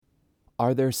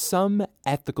Are there some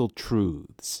ethical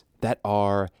truths that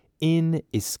are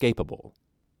inescapable?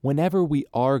 Whenever we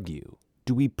argue,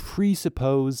 do we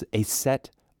presuppose a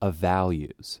set of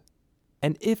values?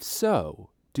 And if so,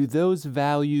 do those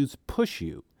values push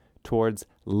you towards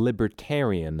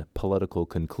libertarian political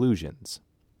conclusions?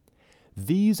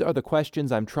 These are the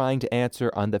questions I'm trying to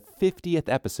answer on the 50th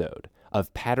episode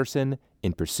of Patterson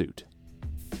in Pursuit.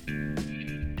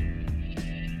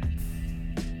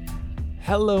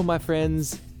 Hello, my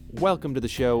friends. Welcome to the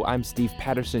show. I'm Steve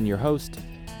Patterson, your host.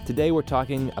 Today we're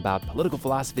talking about political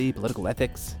philosophy, political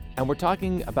ethics, and we're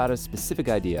talking about a specific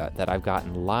idea that I've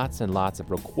gotten lots and lots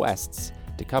of requests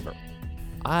to cover.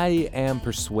 I am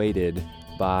persuaded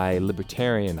by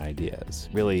libertarian ideas,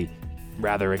 really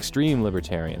rather extreme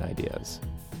libertarian ideas.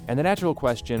 And the natural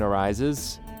question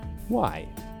arises, why?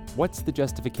 What's the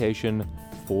justification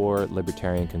for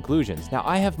libertarian conclusions? Now,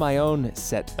 I have my own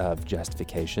set of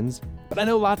justifications, but I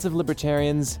know lots of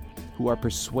libertarians who are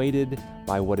persuaded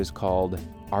by what is called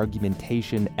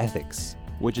argumentation ethics,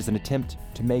 which is an attempt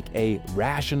to make a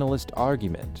rationalist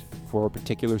argument for a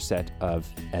particular set of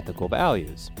ethical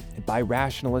values. And by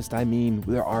rationalist, I mean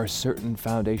there are certain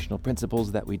foundational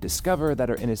principles that we discover that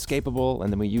are inescapable,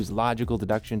 and then we use logical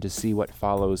deduction to see what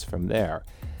follows from there.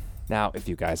 Now, if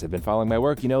you guys have been following my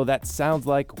work, you know that sounds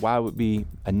like why it would be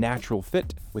a natural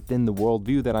fit within the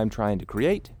worldview that I'm trying to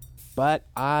create, but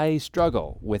I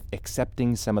struggle with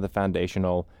accepting some of the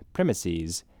foundational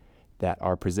premises that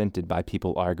are presented by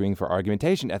people arguing for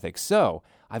argumentation ethics. So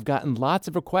I've gotten lots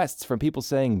of requests from people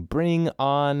saying, bring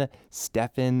on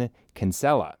Stephan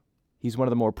Kinsella. He's one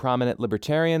of the more prominent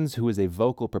libertarians who is a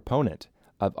vocal proponent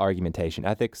of argumentation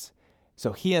ethics.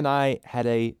 So he and I had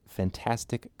a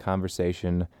fantastic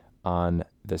conversation on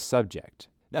the subject.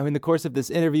 Now, in the course of this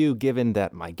interview, given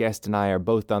that my guest and I are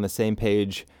both on the same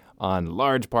page on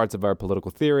large parts of our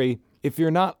political theory, if you're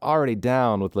not already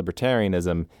down with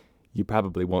libertarianism, you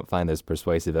probably won't find this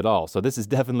persuasive at all. So this is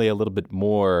definitely a little bit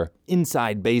more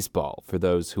inside baseball for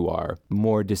those who are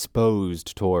more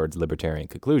disposed towards libertarian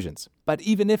conclusions. But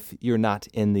even if you're not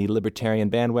in the libertarian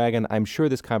bandwagon, I'm sure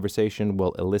this conversation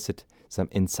will elicit some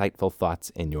insightful thoughts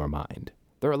in your mind.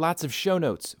 There are lots of show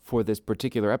notes for this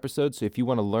particular episode, so if you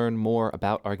want to learn more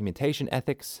about argumentation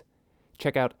ethics,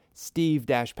 check out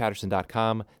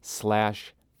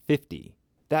steve-patterson.com/50.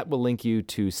 That will link you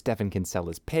to Stephan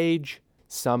Kinsella's page,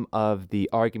 some of the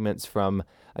arguments from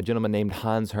a gentleman named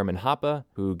Hans Hermann Hoppe,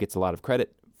 who gets a lot of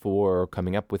credit for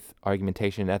coming up with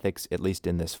argumentation ethics, at least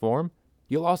in this form.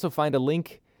 You'll also find a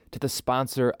link to the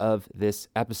sponsor of this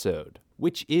episode,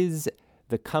 which is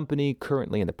the company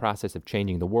currently in the process of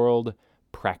changing the world,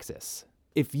 Praxis.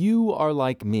 If you are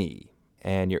like me,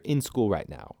 and you're in school right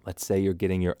now, let's say you're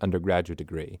getting your undergraduate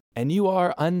degree, and you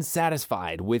are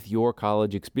unsatisfied with your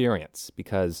college experience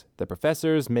because the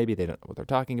professors, maybe they don't know what they're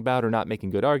talking about or not making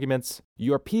good arguments,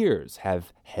 your peers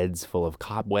have heads full of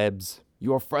cobwebs,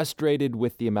 you're frustrated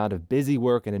with the amount of busy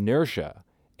work and inertia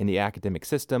in the academic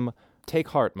system, take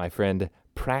heart, my friend,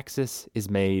 Praxis is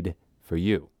made for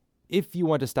you. If you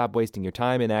want to stop wasting your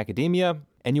time in academia,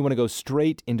 and you want to go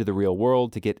straight into the real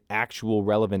world to get actual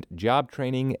relevant job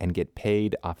training and get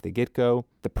paid off the get-go,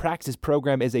 the Praxis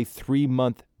program is a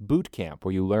 3-month boot camp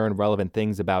where you learn relevant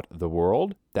things about the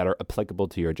world that are applicable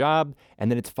to your job, and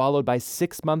then it's followed by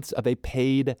 6 months of a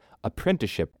paid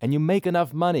apprenticeship. And you make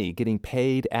enough money getting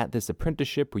paid at this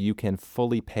apprenticeship where you can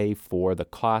fully pay for the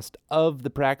cost of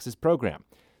the Praxis program.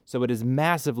 So it is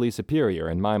massively superior,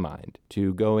 in my mind,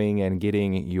 to going and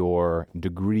getting your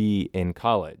degree in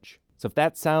college. So if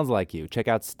that sounds like you, check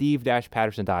out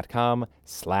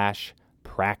steve-patterson.com/praxis,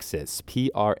 Praxis.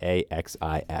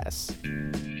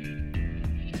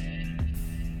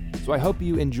 So I hope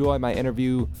you enjoy my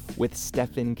interview with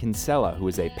Stephan Kinsella, who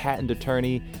is a patent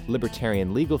attorney,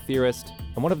 libertarian legal theorist,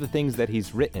 and one of the things that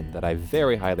he's written that I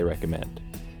very highly recommend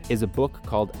is a book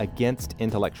called Against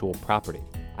Intellectual Property.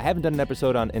 I haven't done an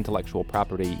episode on intellectual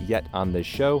property yet on this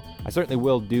show. I certainly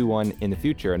will do one in the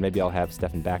future, and maybe I'll have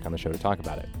Stephan back on the show to talk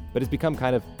about it. But it's become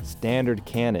kind of standard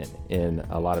canon in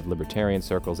a lot of libertarian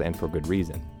circles, and for good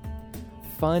reason.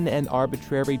 Fun and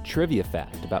arbitrary trivia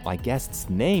fact about my guest's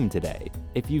name today.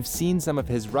 If you've seen some of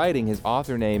his writing, his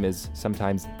author name is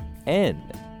sometimes N.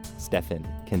 Stephan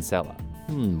Kinsella.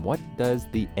 What does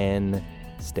the N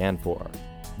stand for?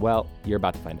 Well, you're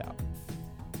about to find out.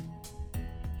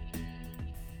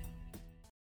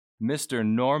 Mr.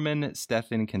 Norman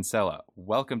Stephan Kinsella,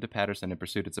 welcome to Patterson in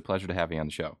Pursuit. It's a pleasure to have you on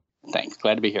the show. Thanks.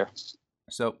 Glad to be here.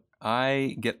 So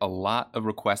I get a lot of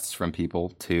requests from people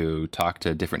to talk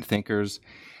to different thinkers,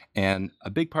 and a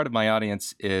big part of my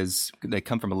audience is they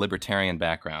come from a libertarian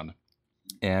background.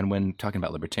 And when talking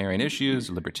about libertarian issues,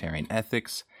 libertarian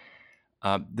ethics,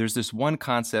 There's this one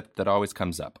concept that always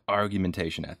comes up,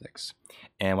 argumentation ethics.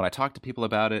 And when I talk to people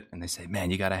about it, and they say,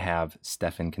 man, you got to have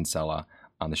Stephan Kinsella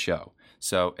on the show.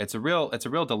 So it's a real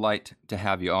delight to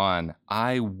have you on.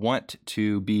 I want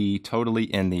to be totally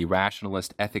in the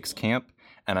rationalist ethics camp,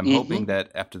 and I'm hoping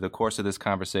that after the course of this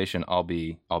conversation, I'll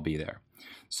be there.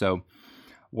 So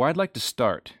where I'd like to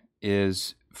start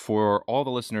is for all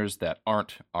the listeners that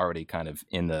aren't already kind of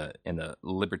in the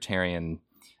libertarian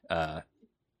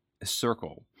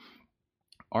circle.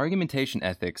 Argumentation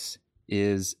ethics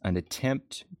is an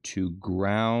attempt to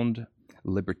ground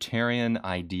libertarian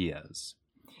ideas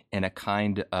in a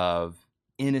kind of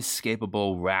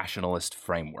inescapable rationalist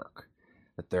framework.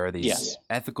 That there are these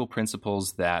ethical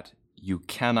principles that you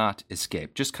cannot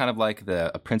escape, just kind of like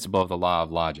a principle of the law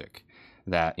of logic,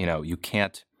 that you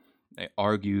can't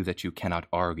argue that you cannot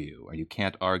argue, or you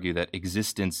can't argue that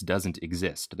existence doesn't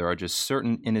exist. There are just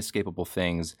certain inescapable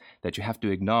things that you have to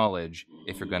acknowledge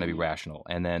if you're going to be rational.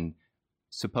 And then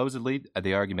supposedly,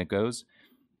 the argument goes,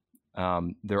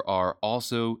 there are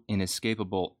also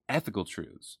inescapable ethical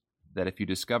truths that if you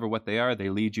discover what they are, they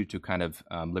lead you to kind of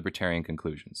libertarian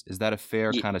conclusions. Is that a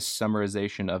fair kind of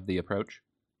summarization of the approach?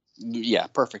 Yeah,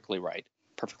 perfectly right.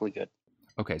 Perfectly good.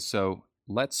 Okay, so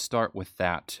let's start with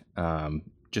that,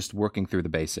 just working through the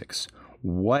basics.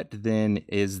 What then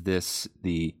is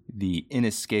the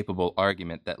inescapable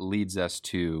argument that leads us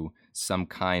to some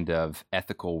kind of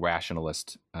ethical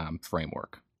rationalist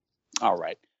framework? All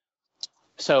right.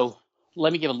 So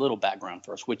let me give a little background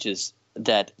first, which is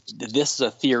that this is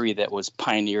a theory that was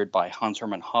pioneered by Hans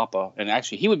Hermann Hoppe, and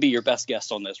actually he would be your best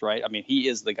guest on this, right? I mean, he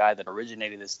is the guy that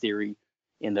originated this theory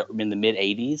in the mid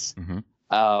 80s.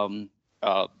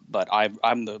 But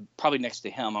I'm probably next to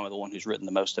him. I'm the one who's written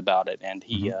the most about it, and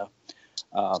he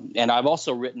and I've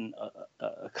also written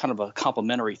a kind of a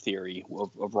complementary theory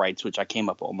of rights, which I came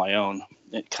up on my own,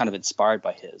 kind of inspired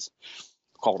by his,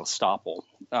 called estoppel.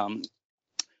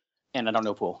 And I don't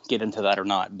know if we'll get into that or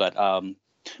not, but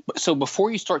so before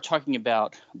you start talking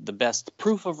about the best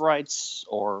proof of rights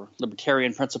or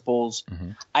libertarian principles,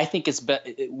 I think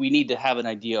we need to have an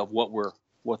idea of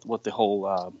what the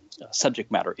whole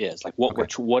subject matter is, like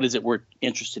what is it we're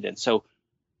interested in. So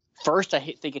first, I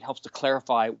think it helps to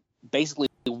clarify basically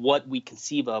what we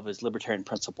conceive of as libertarian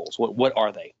principles. What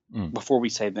are they before we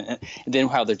say them, and then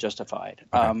how they're justified,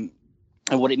 and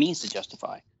what it means to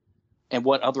justify, and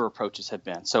what other approaches have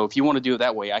been. So if you want to do it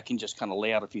that way, I can just kind of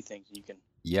lay out a few things, and you can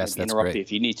interrupt me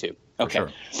if you need to. Okay.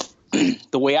 Sure.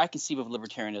 The way I conceive of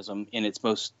libertarianism in its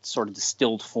most sort of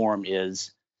distilled form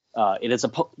is it is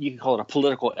you can call it a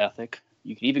political ethic.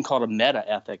 You can even call it a meta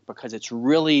ethic, because it's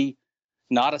really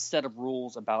not a set of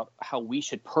rules about how we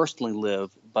should personally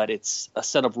live, but it's a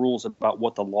set of rules about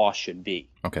what the law should be.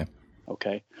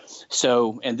 Okay.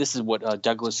 So, and this is what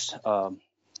Douglas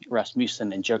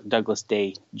Rasmussen and Douglas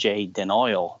J.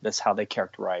 Denoyle, that's how they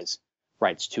characterize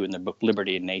rights too in their book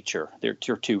Liberty and Nature. They're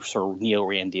two sort of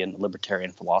neo-Randian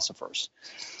libertarian philosophers.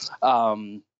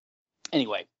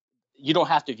 Anyway, you don't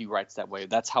have to view rights that way.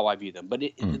 That's how I view them. But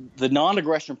the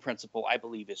non-aggression principle, I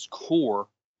believe, is core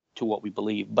to what we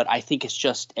believe. But I think it's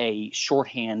just a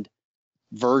shorthand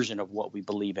version of what we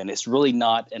believe in. It's really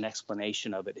not an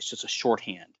explanation of it. It's just a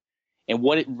shorthand. And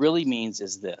what it really means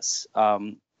is this.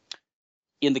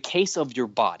 In the case of your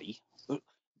body,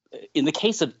 in the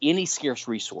case of any scarce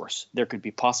resource, there could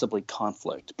be possibly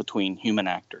conflict between human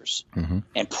actors.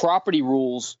 And property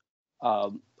rules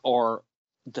are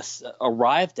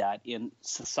arrived at in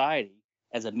society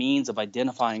as a means of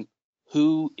identifying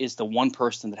who is the one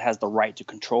person that has the right to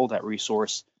control that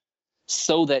resource,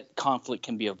 so that conflict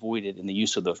can be avoided in the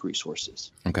use of those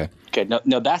resources. Okay.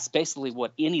 Now that's basically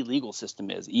what any legal system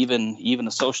is. Even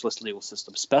a socialist legal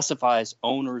system specifies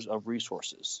owners of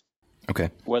resources. Okay.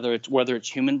 Whether it's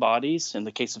human bodies in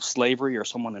the case of slavery, or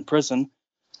someone in prison,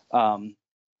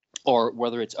 or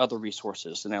whether it's other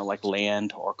resources, like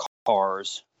land or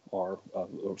cars or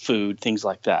food, things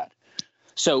like that.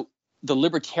 So the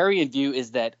libertarian view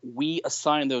is that we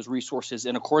assign those resources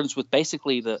in accordance with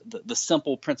basically the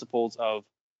simple principles of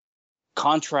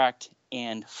contract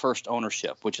and first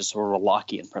ownership, which is sort of a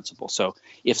Lockean principle. So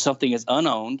if something is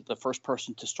unowned, the first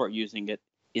person to start using it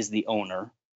is the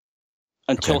owner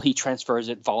until he transfers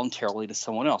it voluntarily to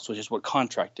someone else, which is what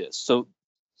contract is. So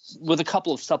with a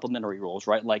couple of supplementary rules,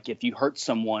 right? Like if you hurt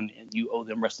someone and you owe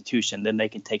them restitution, then they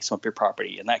can take some of your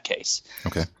property in that case.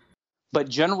 Okay. But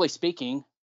generally speaking,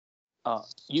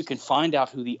 you can find out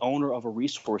who the owner of a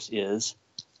resource is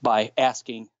by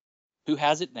asking who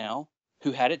has it now,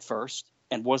 who had it first,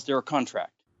 and was there a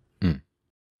contract?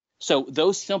 So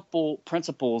those simple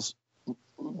principles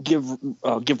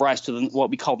give rise to what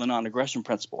we call the non-aggression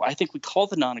principle. I think we call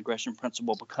the non-aggression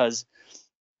principle because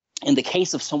in the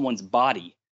case of someone's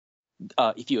body,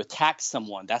 if you attack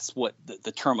someone, that's what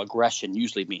the term aggression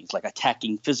usually means, like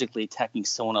physically attacking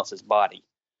someone else's body.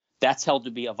 That's held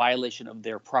to be a violation of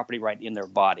their property right in their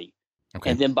body.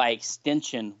 Okay. And then by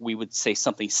extension, we would say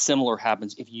something similar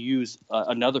happens if you use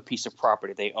another piece of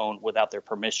property they own without their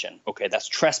permission. Okay, that's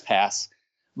trespass,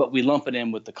 but we lump it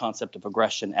in with the concept of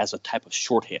aggression as a type of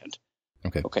shorthand.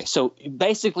 Okay. So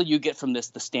basically, you get from this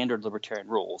the standard libertarian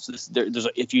rules.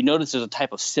 If you notice, there's a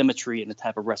type of symmetry and a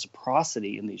type of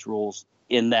reciprocity in these rules,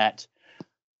 in that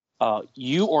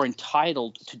you are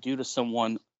entitled to do to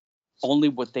someone only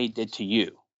what they did to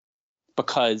you.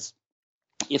 Because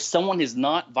if someone is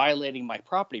not violating my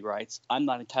property rights, I'm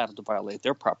not entitled to violate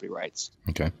their property rights.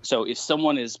 Okay. So if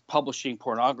someone is publishing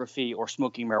pornography or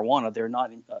smoking marijuana, they're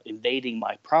not invading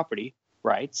my property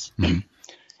rights. Mm-hmm.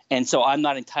 And so I'm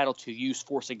not entitled to use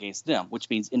force against them, which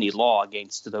means any law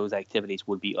against those activities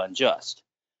would be unjust.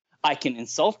 I can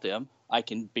insult them. I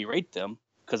can berate them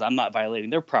because I'm not violating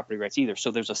their property rights either. So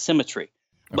there's a symmetry.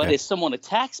 Okay. But if someone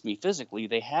attacks me physically,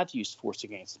 they have used force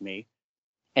against me.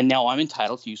 And now I'm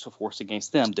entitled to use of force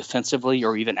against them defensively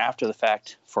or even after the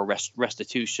fact for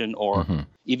restitution or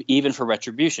even for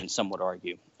retribution, some would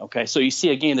argue. Okay, so you see,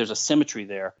 again, there's a symmetry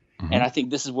there. Mm-hmm. And I think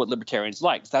this is what libertarians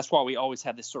like. That's why we always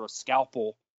have this sort of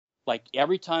scalpel. Like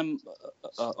every time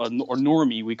or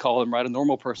normie, we call him, right, a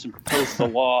normal person proposes a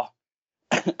law,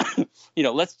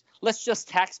 let's just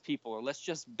tax people or let's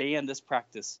just ban this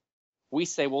practice. We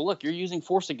say, well, look, you're using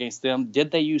force against them.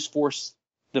 Did they use force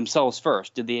themselves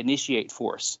first? Did they initiate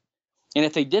force? And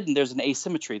if they didn't, there's an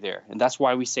asymmetry there, and that's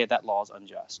why we say that law is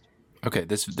unjust. Okay,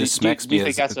 this strikes me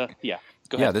as go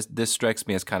ahead. This strikes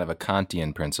me as kind of a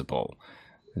Kantian principle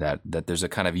that there's a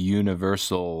kind of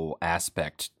universal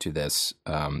aspect to this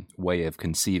way of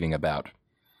conceiving about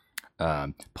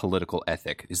political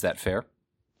ethic. Is that fair?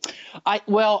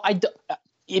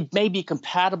 It may be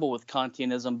compatible with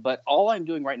Kantianism, but all I'm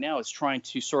doing right now is trying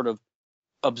to sort of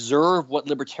observe what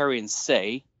libertarians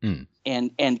say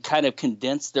and kind of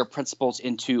condense their principles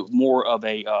into more of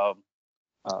a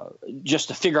just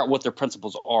to figure out what their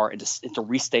principles are and to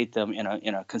restate them in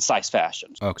a concise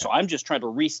fashion. Okay. So I'm just trying to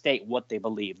restate what they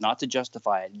believe, not to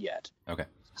justify it yet. Okay.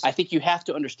 I think you have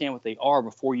to understand what they are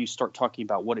before you start talking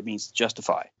about what it means to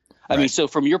justify. I mean, so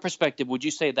from your perspective, would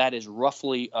you say that is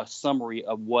roughly a summary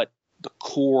of what the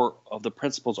core of the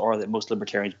principles are that most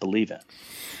libertarians believe in?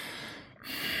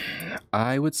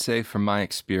 I would say, from my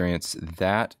experience,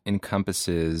 that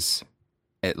encompasses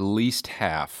at least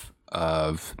half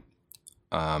of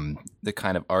the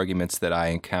kind of arguments that I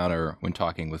encounter when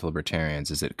talking with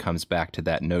libertarians. Is it comes back to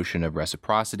that notion of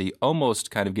reciprocity, almost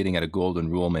kind of getting at a golden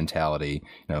rule mentality.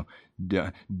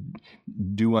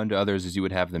 Do unto others as you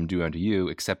would have them do unto you,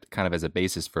 except kind of as a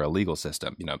basis for a legal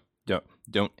system.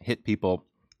 Don't hit people,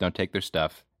 don't take their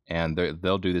stuff, and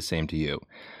they'll do the same to you.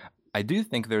 I do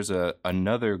think there's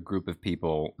another group of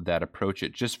people that approach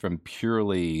it just from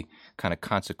purely kind of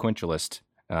consequentialist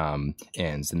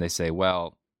ends, and they say,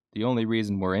 well, the only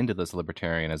reason we're into this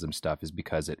libertarianism stuff is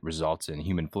because it results in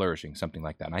human flourishing, something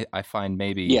like that. And I find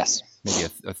maybe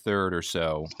a third or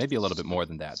so, maybe a little bit more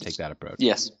than that, take that approach.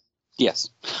 Yes.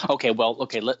 Okay.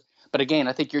 But again,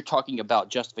 I think you're talking about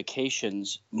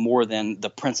justifications more than the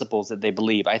principles that they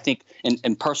believe. I think,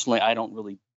 and personally,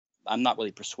 I'm not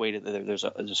really persuaded that there's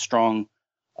a strong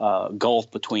gulf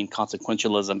between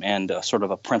consequentialism and sort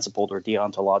of a principled or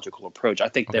deontological approach. I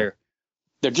think they're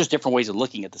just different ways of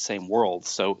looking at the same world.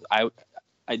 So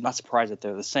I'm not surprised that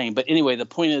they're the same. But anyway, the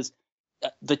point is,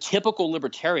 the typical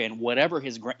libertarian, whatever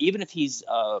his, even if he's,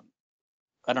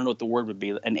 I don't know what the word would be,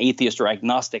 an atheist or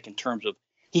agnostic in terms of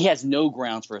he has no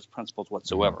grounds for his principles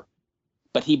whatsoever,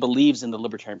 but he believes in the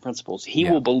libertarian principles. He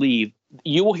will believe,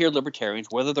 you will hear libertarians,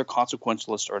 whether they're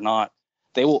consequentialists or not,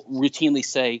 they will routinely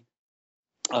say,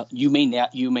 you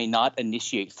may not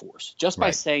initiate force. Just by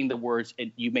saying the words,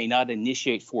 you may not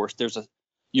initiate force,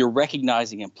 you're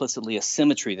recognizing implicitly a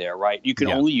symmetry there, right? You can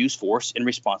only use force in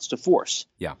response to force.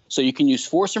 Yeah. So you can use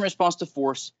force in response to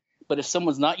force, but if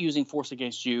someone's not using force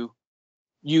against you,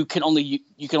 you can only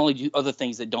do other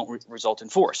things that don't result in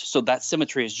force. So that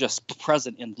symmetry is just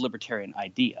present in the libertarian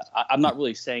idea. I'm not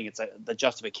really saying the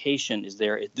justification is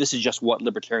there. This is just what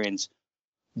libertarians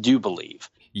do believe.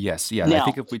 Yes, yeah. Now, I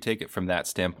think if we take it from that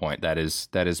standpoint, that is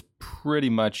pretty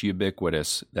much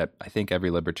ubiquitous. That I think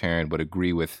every libertarian would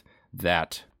agree with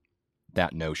that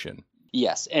notion.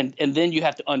 Yes, and then you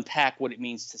have to unpack what it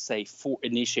means to say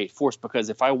initiate force, because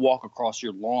if I walk across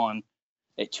your lawn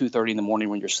at 2:30 in the morning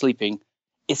when you're sleeping,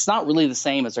 it's not really the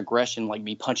same as aggression, like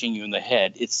me punching you in the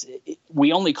head.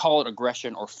 We only call it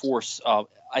aggression or force,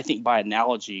 I think, by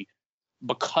analogy,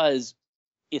 because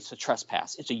it's a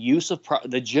trespass. It's a use of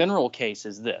the general case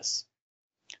is this.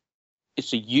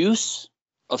 It's a use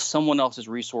of someone else's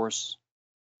resource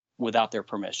without their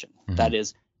permission. Mm-hmm. That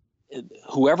is,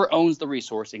 whoever owns the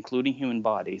resource, including human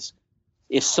bodies,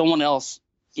 if someone else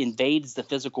invades the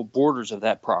physical borders of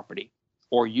that property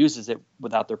or uses it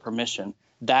without their permission,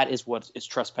 that is what is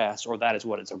trespass, or that is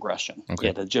what is aggression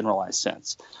in a generalized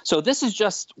sense. So this is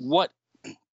just what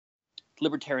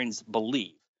libertarians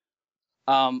believe.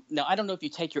 Now, I don't know if you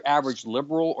take your average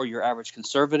liberal or your average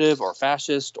conservative or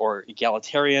fascist or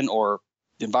egalitarian or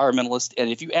environmentalist, and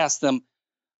if you ask them,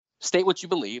 state what you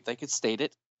believe, they could state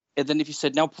it. And then if you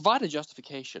said, now provide a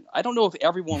justification. I don't know if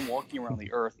everyone walking around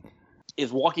the earth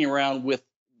is walking around with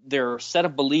their set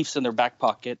of beliefs in their back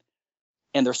pocket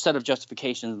and their set of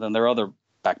justifications in their other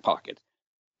back pocket.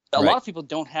 A lot of people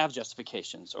don't have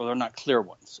justifications, or they're not clear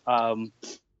ones.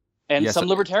 And some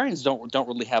libertarians don't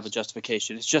really have a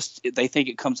justification. It's just they think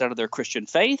it comes out of their Christian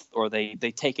faith, or they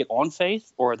take it on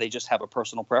faith, or they just have a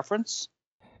personal preference.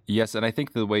 Yes, and I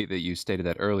think the way that you stated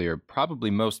that earlier, probably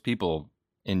most people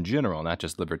in general, not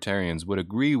just libertarians, would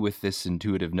agree with this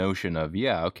intuitive notion of,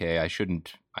 I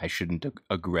shouldn't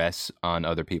aggress on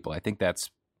other people. I think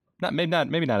that's maybe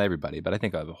not everybody, but I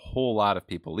think a whole lot of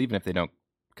people, even if they don't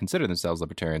consider themselves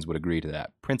libertarians, would agree to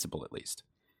that principle at least.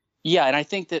 Yeah, and I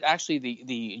think that actually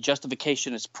the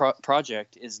justificationist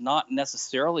project is not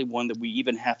necessarily one that we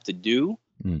even have to do.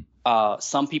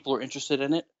 Some people are interested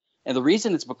in it, and the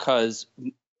reason is because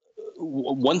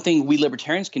one thing we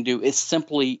libertarians can do is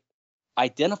simply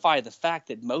identify the fact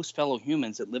that most fellow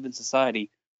humans that live in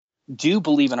society do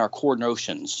believe in our core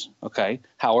notions,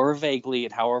 however vaguely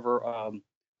and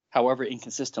however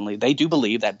inconsistently, they do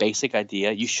believe that basic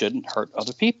idea: you shouldn't hurt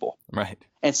other people. Right.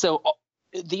 And so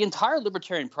the entire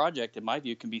libertarian project, in my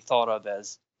view, can be thought of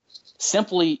as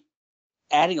simply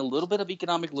adding a little bit of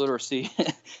economic literacy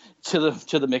to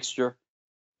the mixture,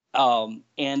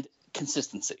 and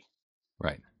consistency.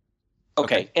 Right.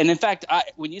 Okay. And in fact,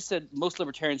 when you said most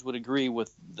libertarians would agree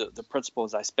with the principle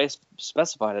as I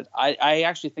specified it, I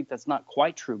actually think that's not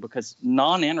quite true, because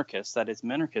non-anarchists, that is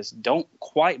minarchists, don't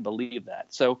quite believe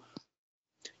that. So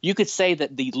you could say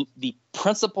that the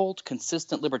principled,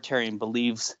 consistent libertarian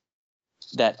believes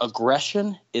that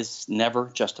aggression is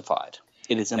never justified.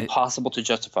 It is impossible to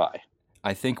justify.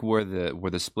 I think where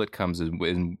the split comes is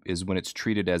when it's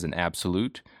treated as an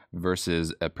absolute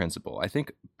versus a principle. I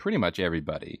think pretty much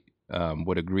everybody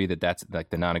would agree that that's like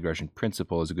the non-aggression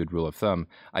principle is a good rule of thumb.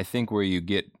 I think where you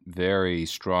get very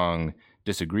strong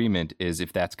disagreement is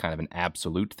if that's kind of an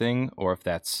absolute thing, or if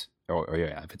that's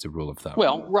if it's a rule of thumb.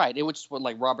 Well, right. It was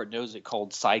what Robert Nozick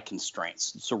called side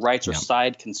constraints. So rights are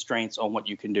side constraints on what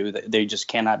you can do. They just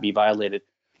cannot be violated.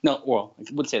 No, well, I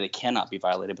wouldn't say they cannot be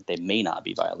violated, but they may not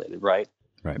be violated, right?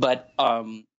 Right. But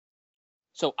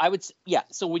so I would,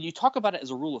 so when you talk about it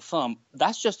as a rule of thumb,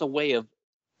 that's just a way of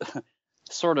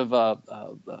sort of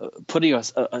putting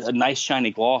a nice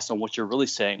shiny gloss on what you're really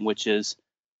saying, which is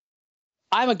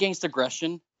I'm against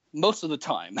aggression most of the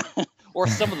time or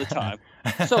some of the time.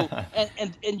 So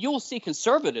and you'll see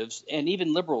conservatives and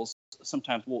even liberals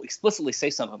sometimes will explicitly say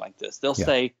something like this. They'll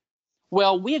say,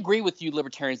 well, we agree with you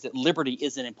libertarians that liberty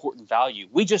is an important value.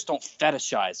 We just don't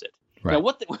fetishize it. Right.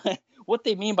 Now, what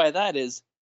they mean by that is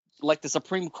like the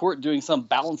Supreme Court doing some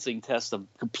balancing test of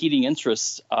competing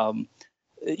interests.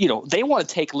 They want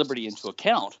to take liberty into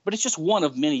account, but it's just one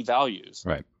of many values.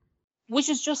 Right. Which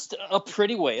is just a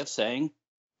pretty way of saying,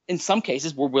 in some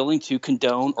cases, we're willing to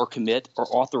condone or commit or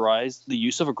authorize the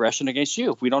use of aggression against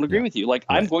you if we don't agree with you. Like,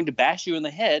 I'm going to bash you in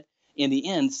the head in the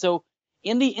end. So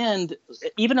in the end,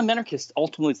 even a minarchist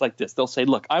ultimately is like this. They'll say,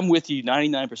 look, I'm with you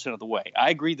 99% of the way. I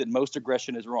agree that most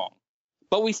aggression is wrong,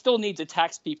 but we still need to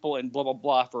tax people and blah, blah,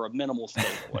 blah for a minimal state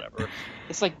or whatever.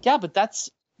 It's like, yeah, but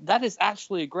that is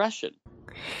actually aggression.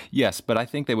 Yes, but I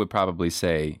think they would probably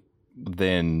say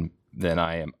then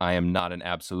I am not an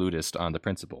absolutist on the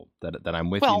principle that I'm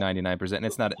with you 99%. And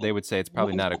it's not. They would say it's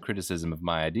probably not a criticism of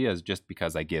my ideas just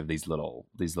because I give these little.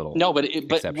 No, but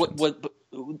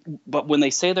when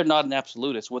they say they're not an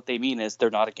absolutist, what they mean is they're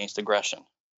not against aggression.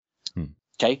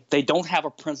 Okay, they don't have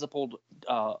a principled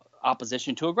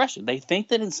opposition to aggression. They think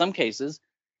that in some cases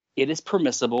it is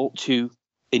permissible to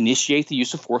initiate the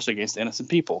use of force against innocent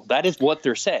people. That is what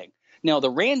they're saying. Now,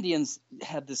 the Randians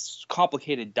have this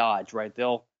complicated dodge, right?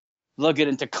 They'll get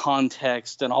into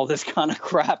context and all this kind of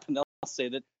crap, and they'll say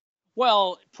that,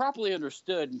 well, properly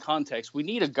understood in context, we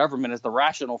need a government as the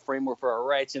rational framework for our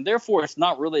rights, and therefore it's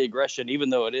not really aggression,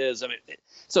 even though it is. I mean,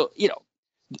 so,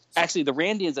 actually, the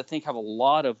Randians, I think, have a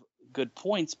lot of good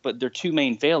points, but their two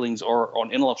main failings are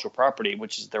on intellectual property,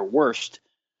 which is their worst,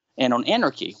 and on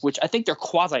anarchy, which I think they're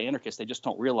quasi-anarchists. They just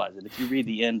don't realize it. If you read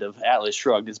the end of Atlas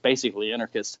Shrugged, it's basically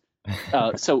anarchist.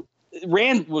 So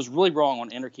Rand was really wrong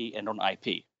on anarchy and on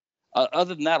IP.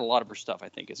 Other than that, a lot of her stuff I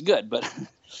think is good. But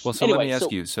well, so anyway, let me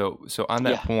ask you. So on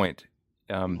that point,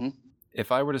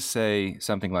 if I were to say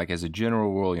something like, as a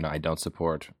general rule, I don't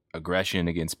support aggression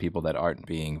against people that aren't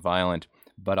being violent,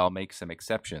 but I'll make some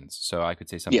exceptions. So I could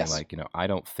say something like, I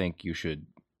don't think you should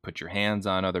put your hands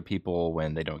on other people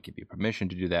when they don't give you permission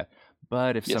to do that.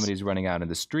 But if somebody's running out in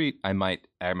the street, I might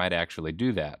actually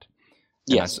do that.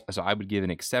 And so I would give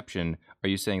an exception. Are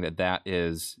you saying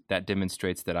that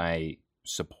demonstrates that I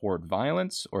support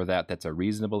violence, or that's a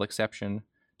reasonable exception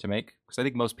to make? Because I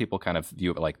think most people kind of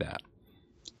view it like that.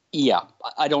 Yeah,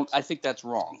 I think that's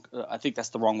wrong. I think that's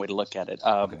the wrong way to look at it.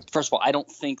 First of all, I don't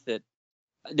think there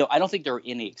are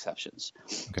any exceptions.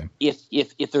 Okay.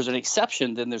 If there's an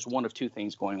exception, then there's one of two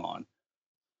things going on.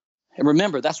 And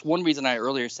remember, that's one reason I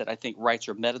earlier said I think rights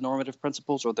are metanormative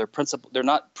principles, or they're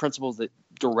not principles that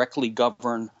directly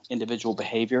govern individual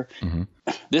behavior. Mm-hmm.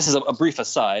 This is a brief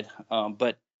aside,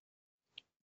 but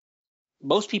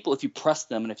most people, if you press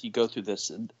them and if you go through this,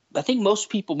 I think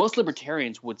most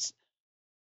libertarians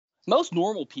most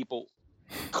normal people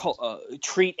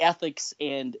treat ethics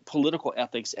and political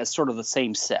ethics as sort of the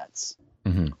same sets.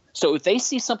 Mm-hmm. So if they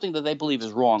see something that they believe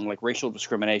is wrong, like racial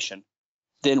discrimination,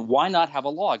 then why not have a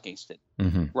law against it,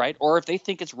 right? Or if they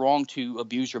think it's wrong to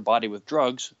abuse your body with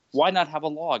drugs, why not have a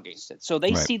law against it? So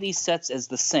they see these sets as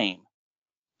the same.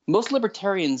 Most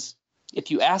libertarians,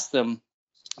 if you ask them,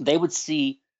 they would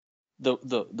see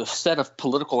the set of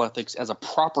political ethics as a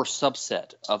proper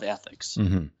subset of ethics.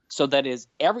 Mm-hmm. So that is,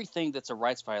 everything that's a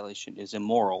rights violation is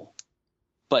immoral,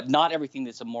 but not everything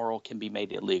that's immoral can be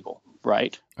made illegal,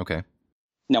 right? Okay.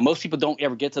 Now, most people don't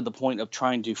ever get to the point of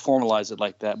trying to formalize it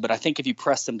like that, but I think if you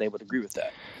press them, they would agree with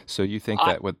that. So you think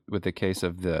that with the case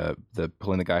of the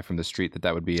pulling the guy from the street,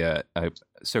 that would be a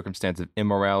circumstance of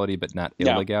immorality but not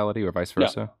illegality, or vice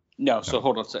versa? No. So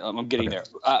hold on. I'm getting there.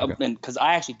 And because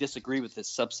I actually disagree with this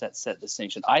subset set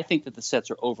distinction. I think that the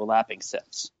sets are overlapping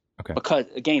sets. Okay.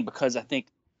 Because I think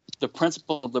the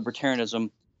principle of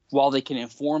libertarianism, while they can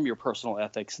inform your personal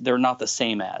ethics, they're not the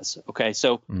same as. Okay.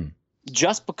 So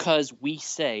just because we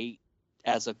say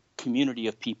as a community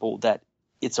of people that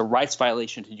it's a rights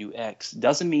violation to do X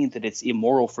doesn't mean that it's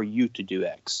immoral for you to do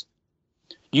X.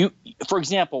 For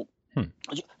example,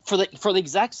 for the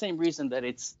exact same reason that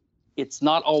it's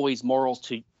not always moral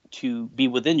to be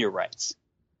within your rights.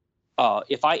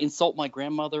 If I insult my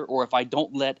grandmother, or if I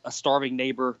don't let a starving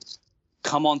neighbor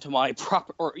come onto my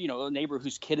property, or a neighbor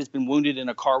whose kid has been wounded in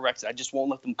a car wreck, I just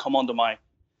won't let them come into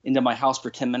my house for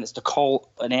 10 minutes to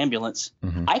call an ambulance.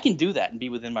 Mm-hmm. I can do that and be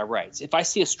within my rights. If I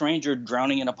see a stranger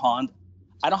drowning in a pond,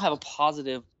 I don't have a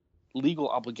positive legal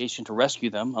obligation to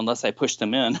rescue them unless I push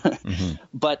them in. Mm-hmm.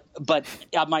 But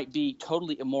I might be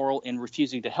totally immoral in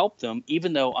refusing to help them,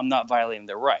 even though I'm not violating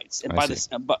their rights. And by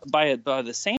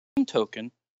the same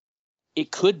token, it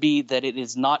could be that it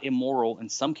is not immoral in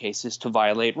some cases to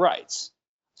violate rights.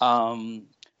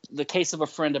 The case of a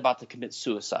friend about to commit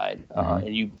suicide,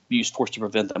 and you use force to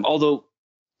prevent them. Although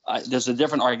there's a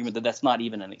different argument that that's not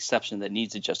even an exception that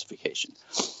needs a justification.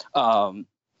 So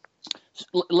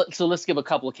let's give a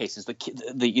couple of cases. The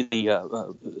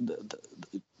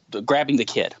grabbing the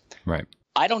kid. Right.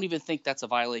 I don't even think that's a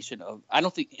violation of. I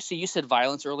don't think. See, you said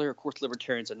violence earlier. Of course,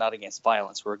 libertarians are not against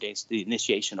violence. We're against the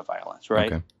initiation of violence,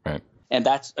 right? Okay. Right. And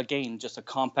that's, again, just a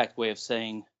compact way of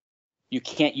saying you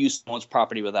can't use someone's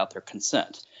property without their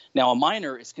consent. Now, a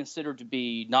minor is considered to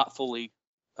be not fully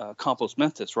compos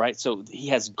mentis, right? So he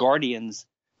has guardians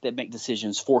that make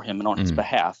decisions for him and on his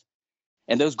behalf.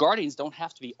 And those guardians don't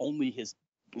have to be only his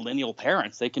lineal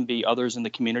parents. They can be others in the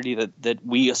community that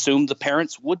we assume the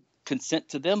parents would consent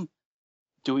to them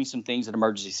doing some things in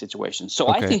emergency situations. So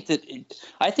okay.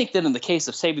 I think that in the case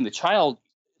of saving the child,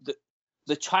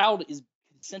 the child is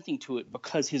consenting to it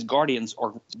because his guardians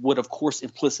would of course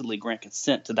implicitly grant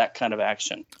consent to that kind of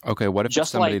action. Okay, what if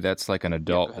it's somebody that's like an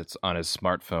adult that's on his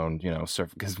smartphone,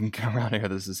 because around here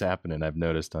this is happening. I've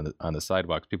noticed on the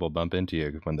sidewalks, people bump into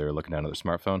you when they're looking down at their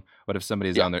smartphone. What if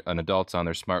somebody's an adult's on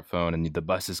their smartphone and the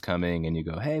bus is coming and you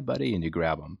go, "Hey, buddy," and you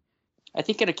grab them? I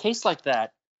think in a case like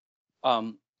that,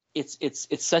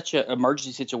 it's such an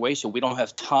emergency situation. We don't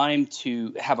have time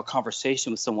to have a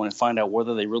conversation with someone and find out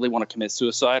whether they really want to commit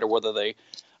suicide or whether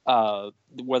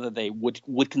they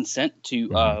would consent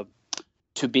to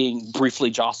being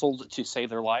briefly jostled to save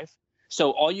their life.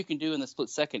 So all you can do in the split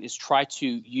second is try to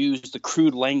use the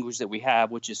crude language that we have,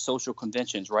 which is social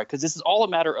conventions, right? Because this is all a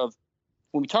matter of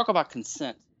when we talk about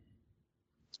consent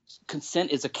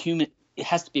is it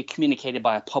has to be communicated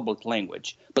by a public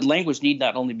language, but language need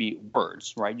not only be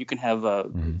words, right? You can have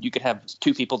you could have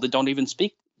two people that don't even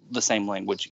speak the same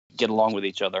language get along with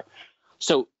each other.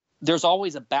 So there's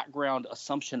always a background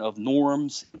assumption of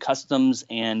norms, customs,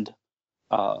 and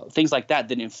things like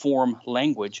that inform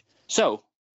language. So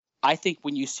I think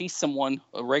when you see someone,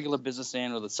 a regular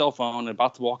businessman with a cell phone,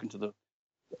 about to walk into the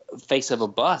face of a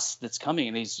bus that's coming,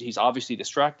 and he's obviously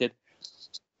distracted,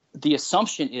 the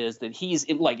assumption is that he's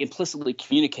implicitly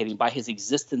communicating by his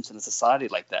existence in a society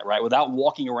like that, right? Without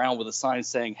walking around with a sign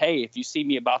saying, "Hey, if you see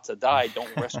me about to die,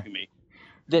 don't rescue me."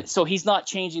 So he's not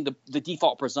changing the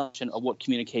default presumption of what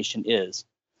communication is,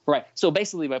 right? So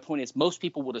basically, my point is, most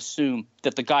people would assume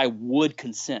that the guy would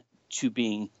consent to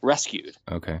being rescued.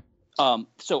 Okay.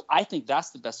 So I think that's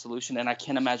the best solution, and I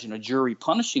can't imagine a jury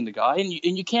punishing the guy, and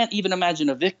you can't even imagine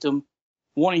a victim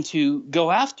wanting to go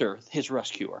after his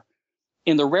rescuer.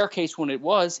 In the rare case when it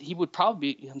was, he would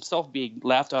probably himself be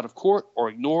laughed out of court or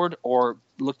ignored or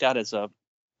looked at as a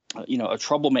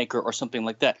troublemaker or something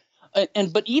like that.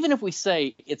 But even if we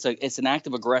say it's an act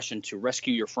of aggression to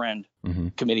rescue your friend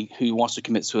who wants to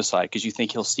commit suicide because you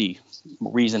think he'll see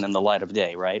reason in the light of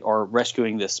day, right? Or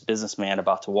rescuing this businessman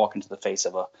about to walk into the face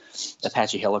of a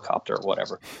Apache helicopter or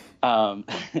whatever.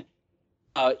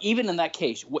 Even in that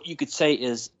case, what you could say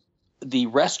is the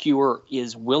rescuer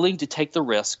is willing to take the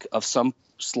risk of some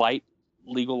slight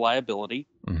legal liability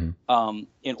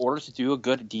in order to do a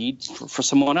good deed for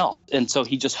someone else. And so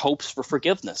he just hopes for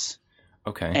forgiveness.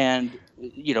 Okay. And,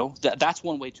 that's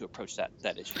one way to approach that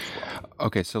issue as well.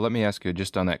 Okay, so let me ask you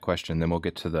just on that question, then we'll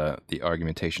get to the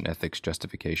argumentation, ethics,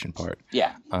 justification part.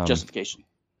 Yeah, justification.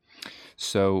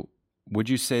 So would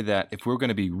you say that if we're going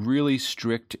to be really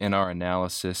strict in our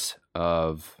analysis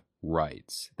of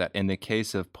rights, that in the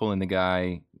case of pulling the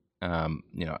guy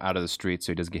out of the street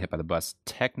so he doesn't get hit by the bus,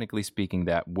 technically speaking,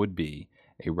 that would be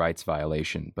a rights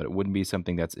violation, but it wouldn't be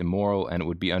something that's immoral, and it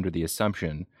would be under the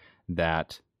assumption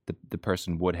that the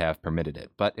person would have permitted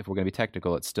it. But if we're going to be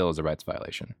technical, it still is a rights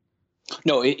violation.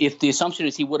 No, if the assumption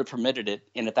is he would have permitted it,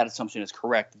 and if that assumption is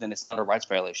correct, then it's not a rights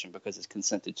violation because it's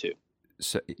consented to.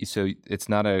 So it's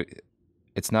not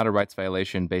a rights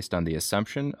violation based on the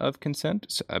assumption of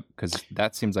consent, because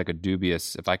that seems like a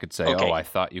dubious. If I could say, okay. "Oh, I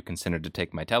thought you consented to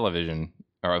take my television,"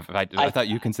 or if I thought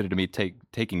you considered me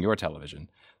taking your television,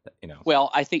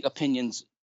 Well, I think opinions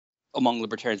among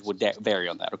libertarians would vary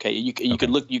on that. Okay, you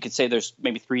could say there's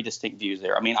maybe three distinct views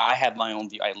there. I mean, I have my own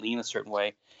view. I lean a certain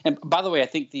way, and by the way, I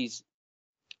think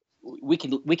we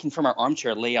can from our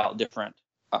armchair lay out different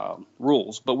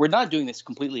rules, but we're not doing this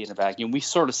completely in a vacuum. We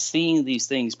sort of seeing these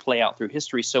things play out through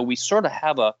history, so we sort of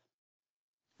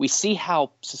we see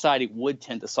how society would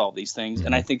tend to solve these things,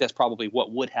 and I think that's probably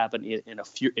what would happen in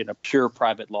a pure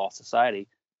private law society.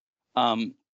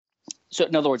 So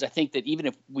in other words, I think that even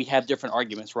if we have different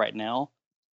arguments right now,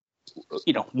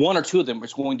 one or two of them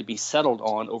is going to be settled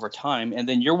on over time, and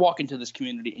then you're walking to this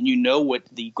community and you know what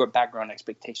the background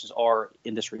expectations are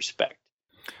in this respect.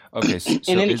 Okay. So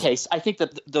in any case, I think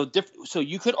that so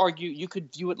you could argue, you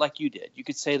could view it like you did. You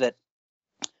could say that,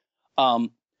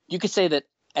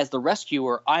 as the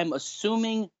rescuer, I'm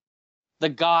assuming the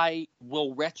guy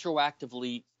will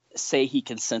retroactively say he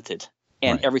consented,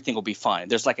 and right. Everything will be fine.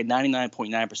 There's like a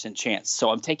 99.9% chance.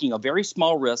 So I'm taking a very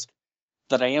small risk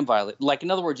that I am violating. Like, in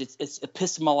other words, it's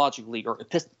epistemologically or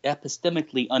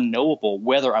epistemically unknowable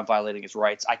whether I'm violating his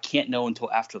rights. I can't know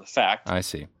until after the fact. I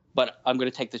see. But I'm going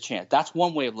to take the chance. That's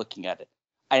one way of looking at it.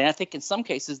 And I think in some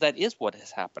cases that is what is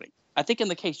happening. I think in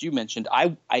the case you mentioned,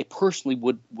 I personally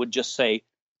would just say,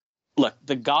 look,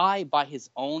 the guy by his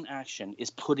own action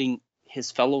is putting his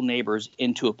fellow neighbors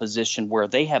into a position where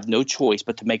they have no choice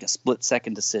but to make a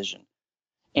split-second decision.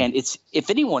 And if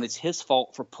anyone, it's his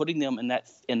fault for putting them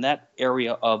in that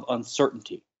area of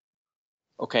uncertainty.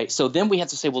 Okay, so then we have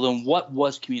to say, well, then what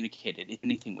was communicated, if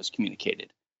anything was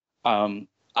communicated?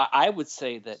 I would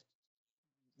say that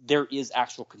there is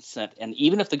actual consent, and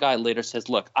even if the guy later says,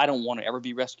 "Look, I don't want to ever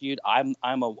be rescued. I'm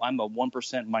a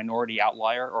 1% minority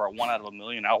outlier or a 1 out of a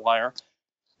million outlier,"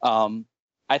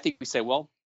 I think we say, well,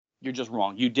 you're just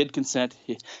wrong. You did consent.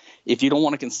 If you don't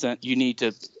want to consent, you need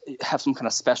to have some kind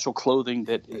of special clothing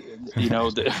that,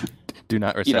 do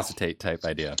not resuscitate type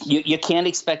idea. You can't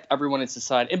expect everyone in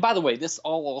society. And by the way, this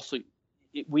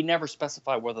we never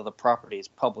specify whether the property is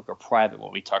public or private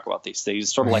when we talk about these things.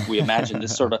 It's sort of like we imagine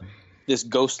this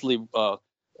ghostly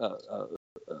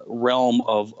realm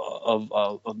of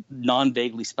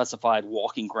non-vaguely specified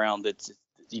walking ground that's,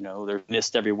 there's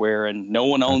mist everywhere and no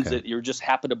one owns it. You just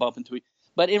happen to bump into it.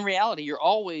 But in reality, you're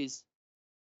always,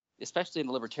 especially in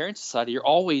a libertarian society, you're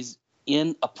always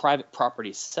in a private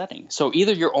property setting. So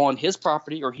either you're on his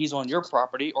property or he's on your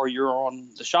property or you're on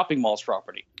the shopping mall's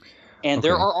property. And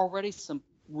there are already some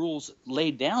rules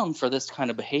laid down for this kind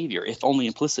of behavior, if only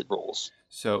implicit rules.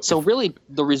 So really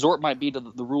the resort might be to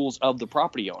the rules of the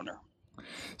property owner.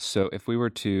 So if we were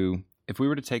to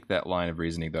take that line of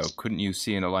reasoning, though, couldn't you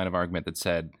see in a line of argument that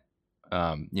said,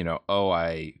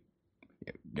 I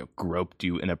groped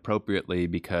you inappropriately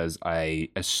because I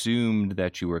assumed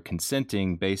that you were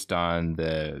consenting based on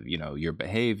your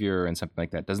behavior and something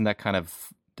like that? Doesn't that kind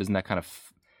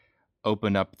of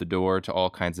open up the door to all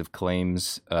kinds of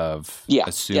claims of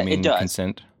assuming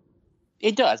consent?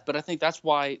 It does, but I think that's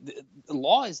why the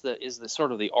law is the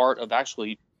sort of the art of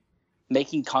actually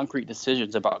making concrete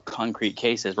decisions about concrete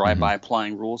cases, right? By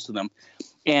applying rules to them.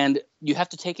 And you have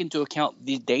to take into account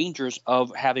the dangers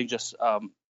of having just a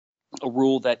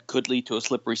rule that could lead to a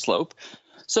slippery slope.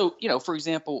 So, for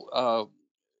example,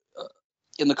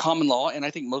 in the common law, and I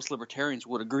think most libertarians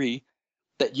would agree,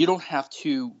 that you don't have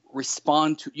to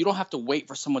you don't have to wait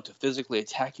for someone to physically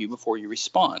attack you before you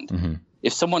respond. Mm-hmm.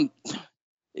 If someone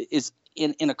is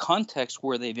in a context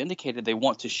where they've indicated they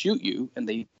want to shoot you and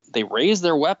they raise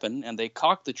their weapon and they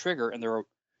cock the trigger and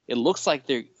it looks like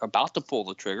they're about to pull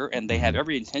the trigger and they have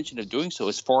every intention of doing so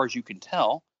as far as you can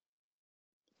tell,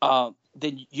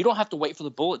 then you don't have to wait for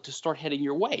the bullet to start heading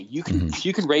your way. You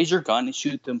can raise your gun and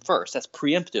shoot them first. That's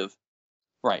preemptive,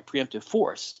 right? Preemptive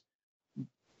force.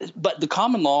 But the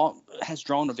common law has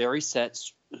drawn a very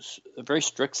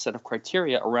strict set of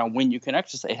criteria around when you can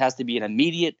exercise. It has to be an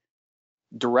immediate,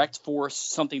 direct force,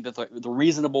 something that the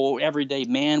reasonable everyday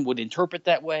man would interpret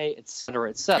that way, et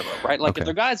cetera, right? Like if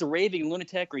the guy's a raving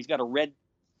lunatic or he's got a red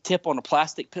tip on a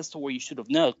plastic pistol where you should have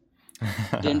known,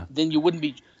 then you wouldn't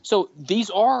be. So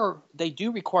they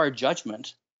do require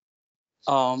judgment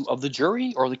of the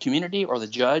jury or the community or the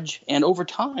judge. And over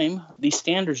time, these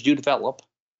standards do develop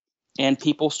and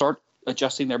people start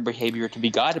adjusting their behavior to be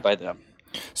guided by them.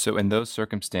 So in those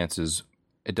circumstances,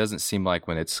 it doesn't seem like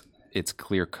when it's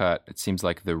clear cut. It seems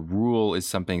like the rule is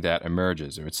something that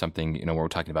emerges, or it's something, when we're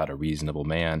talking about a reasonable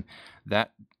man,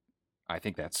 that I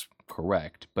think that's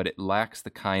correct, but it lacks the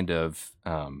kind of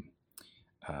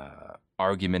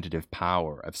argumentative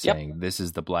power of saying this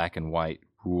is the black and white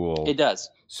rule. It does.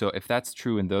 So if that's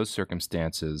true in those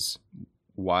circumstances,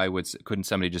 couldn't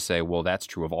somebody just say, well, that's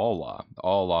true of all law.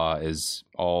 All law is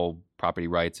all property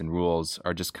rights and rules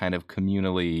are just kind of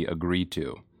communally agreed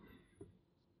to.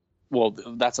 Well,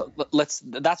 that's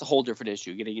a whole different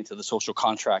issue, getting into the social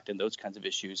contract and those kinds of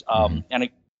issues. I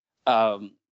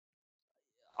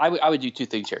would do two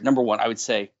things here. Number one, I would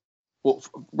say, well,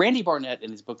 Randy Barnett in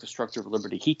his book, The Structure of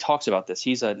Liberty, he talks about this.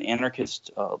 He's an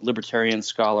anarchist, libertarian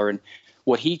scholar, and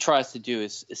what he tries to do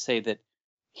is say that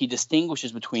he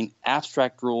distinguishes between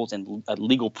abstract rules and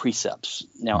legal precepts.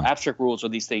 Now, abstract rules are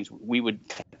these things we would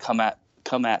come up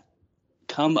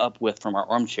with from our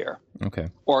armchair. Okay.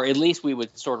 Or at least we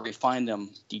would sort of refine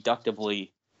them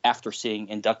deductively after seeing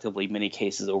inductively many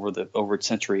cases over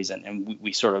centuries, and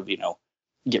we sort of,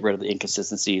 get rid of the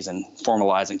inconsistencies and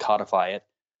formalize and codify it.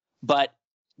 But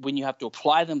when you have to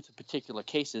apply them to particular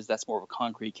cases, that's more of a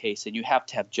concrete case, and you have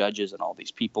to have judges and all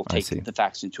these people take the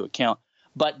facts into account.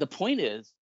 But the point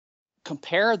is,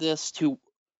 compare this to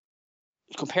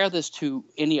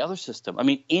any other system. I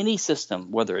mean, any system,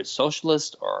 whether it's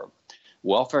socialist or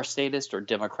welfare statist or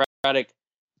democratic,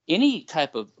 any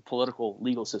type of political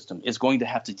legal system is going to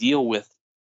have to deal with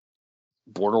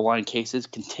borderline cases,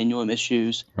 continuum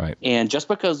issues. Right. And just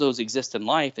because those exist in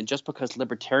life, and just because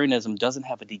libertarianism doesn't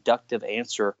have a deductive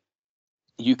answer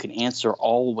you can answer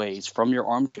always from your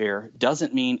armchair,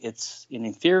 doesn't mean it's an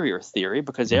inferior theory,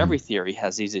 because every theory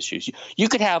has these issues. You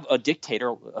could have a dictator,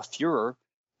 a Führer,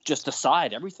 just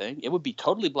decide everything. It would be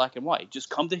totally black and white. Just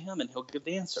come to him and he'll give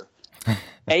the answer.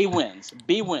 A wins,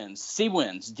 B wins, C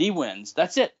wins, D wins.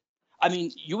 That's it. I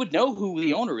mean, you would know who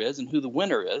the owner is and who the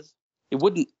winner is. It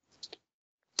would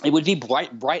be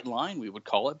bright line, we would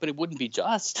call it, but it wouldn't be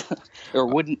just,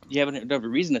 or you haven't have a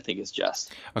reason to think it's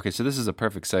just. Okay, so this is a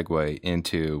perfect segue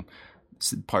into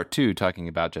part 2, talking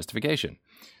about justification.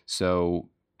 So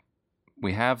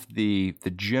we have the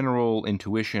general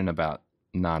intuition about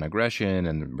non-aggression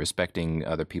and respecting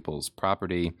other people's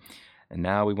property, and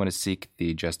now we want to seek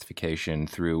the justification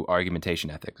through argumentation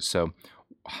ethics. So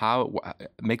how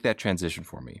make that transition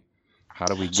for me? How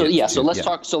do we get So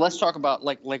let's talk about,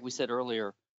 like we said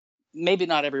earlier, maybe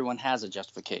not everyone has a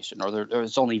justification, or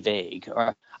it's only vague.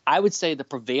 I would say the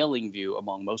prevailing view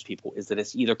among most people is that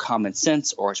it's either common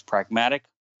sense or it's pragmatic,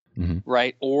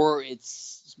 right? Or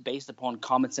it's based upon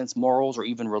common sense morals or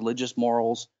even religious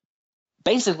morals.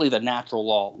 basically the natural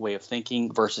law way of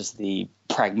thinking versus the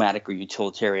pragmatic or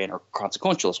utilitarian or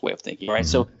consequentialist way of thinking, right?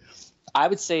 So I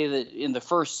would say that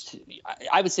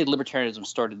I would say libertarianism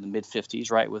started in the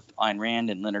mid-50s, right, with Ayn Rand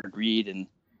and Leonard Read and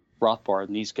Rothbard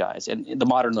and these guys, and the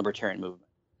modern libertarian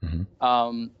movement.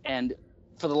 And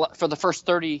for the first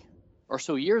 30 or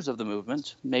so years of the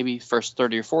movement, maybe first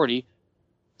 30 or 40,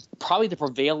 probably the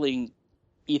prevailing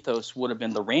ethos would have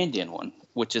been the Randian one,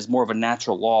 which is more of a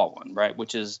natural law one, right?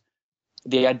 Which is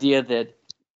the idea that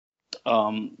there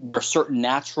are certain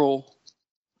natural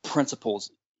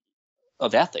principles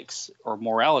of ethics or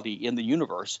morality in the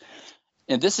universe.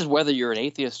 And this is whether you're an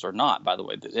atheist or not, by the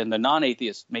way. And the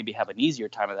non-atheists maybe have an easier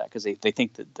time of that because they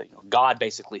think that God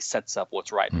basically sets up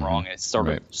what's right and wrong. And it's sort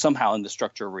of somehow in the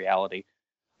structure of reality.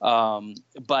 But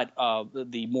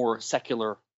the more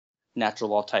secular natural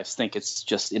law types think it's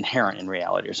just inherent in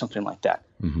reality or something like that.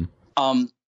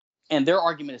 And their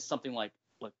argument is something like,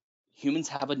 look, humans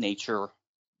have a nature,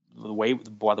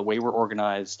 by the way we're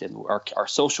organized and our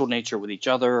social nature with each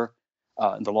other,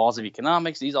 and the laws of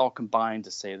economics, these all combine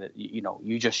to say that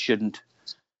you just shouldn't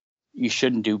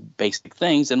do basic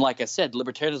things. And like I said,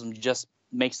 libertarianism just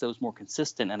makes those more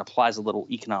consistent and applies a little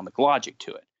economic logic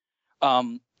to it.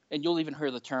 And you'll even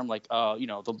hear the term like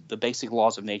the basic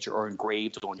laws of nature are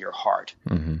engraved on your heart.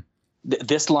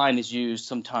 This line is used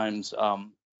sometimes.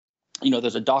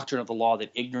 There's a doctrine of the law that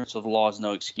ignorance of the law is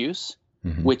no excuse.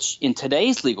 Which in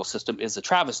today's legal system is a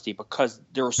travesty because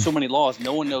there are so many laws,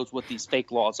 no one knows what these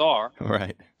fake laws are.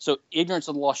 Right. So ignorance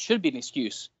of the law should be an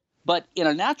excuse. But in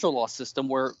a natural law system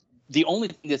where the only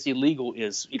thing that's illegal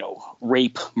is,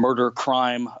 rape, murder,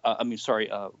 crime,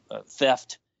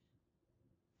 theft,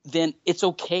 then it's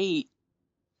okay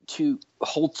to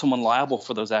hold someone liable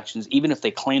for those actions, even if they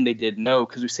claim they didn't know,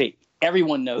 because we say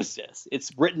everyone knows this.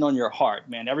 It's written on your heart,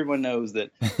 man. Everyone knows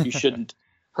that you shouldn't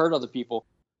hurt other people.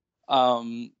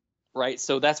 Right.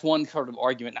 So that's one sort of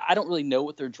argument. I don't really know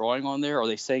what they're drawing on there. Are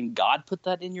they saying God put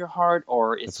that in your heart,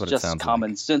 or it's just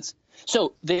common sense?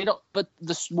 So they don't. But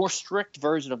the more strict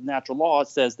version of natural law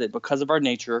says that because of our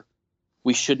nature,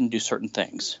 we shouldn't do certain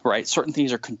things. Right. Certain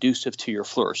things are conducive to your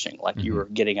flourishing, like you were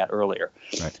getting at earlier.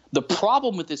 Right. The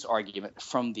problem with this argument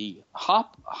from the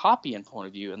Hoppian point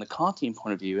of view and the Kantian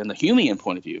point of view and the Humean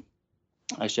point of view,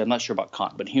 actually, I'm not sure about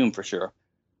Kant, but Hume for sure,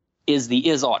 is the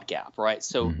is-ought gap. Right.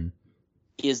 So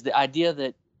is the idea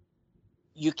that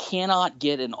you cannot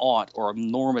get an ought or a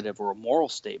normative or a moral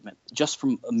statement just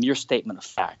from a mere statement of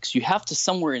facts. You have to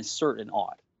somewhere insert an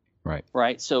ought. Right.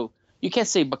 Right. So you can't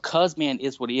say because man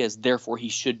is what he is, therefore he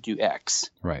should do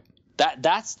X. Right.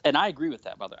 That's and I agree with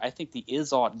that, by the way. I think the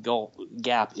is-ought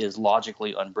gap is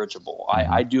logically unbridgeable.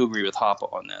 I do agree with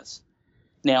Hoppe on this.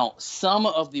 Now, some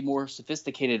of the more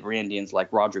sophisticated Randians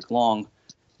like Roderick Long,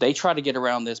 they try to get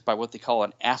around this by what they call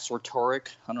an assertoric.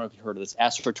 I don't know if you've heard of this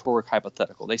assertoric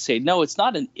hypothetical. They say, no, it's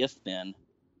not an if-then,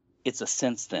 it's a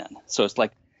since-then. So it's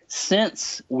like,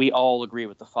 since we all agree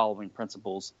with the following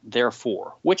principles,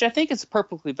 therefore, which I think is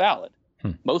perfectly valid.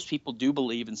 Most people do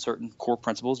believe in certain core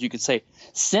principles. You could say,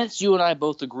 since you and I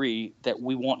both agree that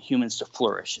we want humans to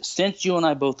flourish, since you and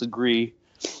I both agree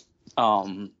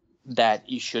that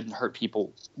you shouldn't hurt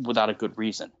people without a good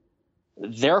reason,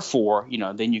 therefore,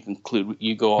 then you conclude,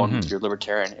 you go on with your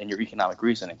libertarian and your economic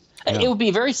reasoning. Yeah. It would be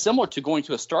very similar to going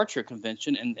to a Star Trek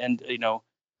convention and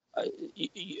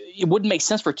it wouldn't make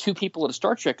sense for two people at a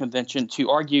Star Trek convention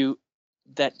to argue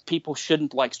that people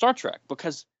shouldn't like Star Trek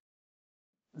because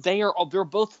they're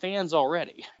both fans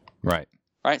already. Right.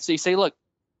 Right. So you say, look,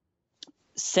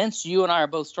 since you and I are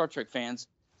both Star Trek fans,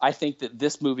 I think that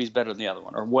this movie is better than the other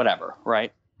one or whatever.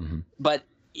 Right. But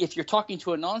if you're talking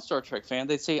to a non-Star Trek fan,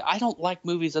 they'd say, I don't like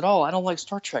movies at all. I don't like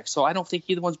Star Trek, so I don't think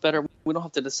either one's better. We don't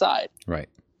have to decide. Right.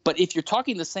 But if you're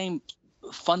talking the same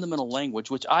fundamental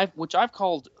language, which I've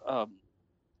called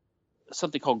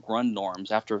something called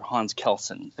Grundnorms after Hans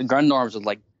Kelsen. The Grundnorms are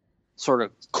like sort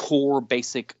of core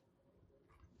basic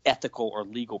ethical or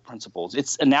legal principles.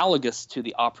 It's analogous to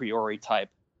the a priori type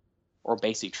or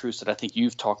basic truths that I think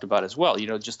you've talked about as well.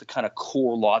 Just the kind of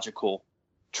core logical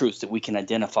truths that we can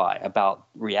identify about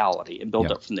reality and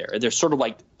build up from there. They're sort of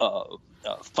like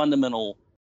fundamental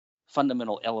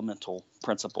elemental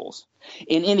principles.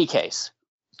 In any case,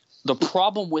 the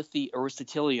problem with the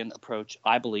Aristotelian approach,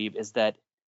 I believe, is that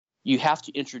you have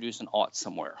to introduce an ought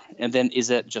somewhere. And then is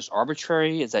that just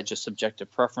arbitrary? Is that just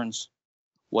subjective preference?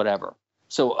 Whatever.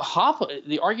 So Hoppe,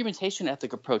 the argumentation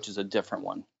ethic approach is a different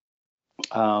one.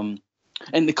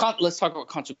 Let's talk about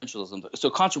consequentialism.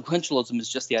 So consequentialism is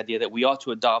just the idea that we ought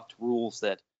to adopt rules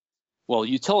that, well,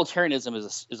 utilitarianism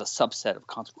is a subset of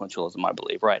consequentialism, I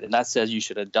believe, right? And that says you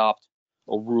should adopt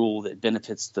a rule that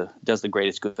does the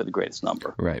greatest good for the greatest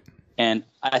number. Right. And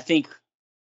I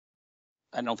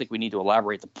don't think we need to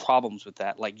elaborate the problems with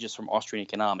that, like just from Austrian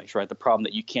economics, right? The problem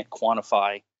that you can't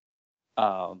quantify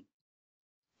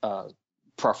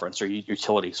preference or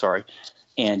utility,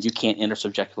 and you can't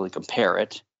intersubjectively compare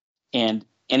it. And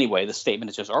anyway, the statement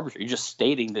is just arbitrary. You're just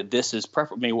stating that this is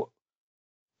preferable. I mean,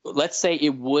 let's say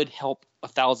it would help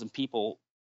 1,000 people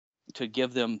to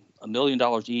give them $1 million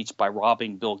each by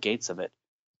robbing Bill Gates of it.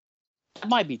 That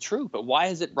might be true, but why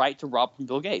is it right to rob from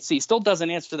Bill Gates? See, it still doesn't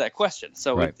answer that question.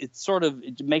 So right.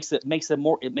 it makes it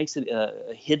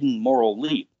a hidden moral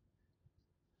leap.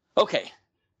 Okay,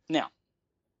 now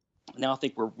I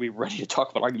think we're ready to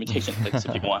talk about argumentation ethics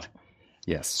if you want.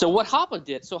 Yes. So what Hoppe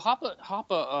did? So Hoppe,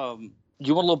 do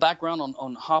you want a little background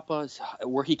on Hoppe,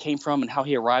 where he came from and how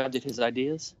he arrived at his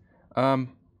ideas?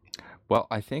 Well,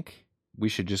 I think we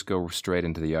should just go straight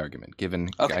into the argument, given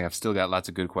okay. I have still got lots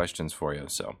of good questions for you.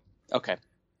 So. Okay.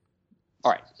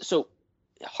 All right. So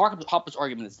Hoppe's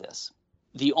argument is this: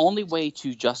 the only way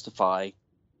to justify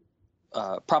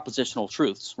propositional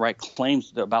truths, right,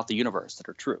 claims about the universe that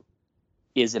are true,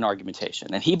 is in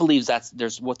argumentation. And he believes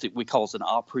there's what we call an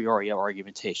a priori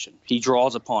argumentation. He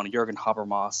draws upon Jürgen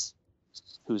Habermas,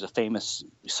 who's a famous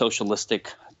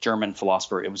socialistic German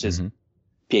philosopher. It was his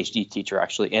PhD teacher,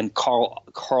 actually, and Karl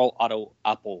Otto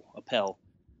Appel,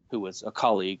 who was a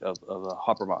colleague of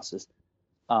Habermas's.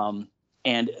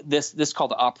 And this is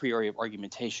called the a priori of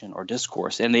argumentation or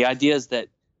discourse. And the idea is that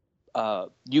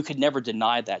you could never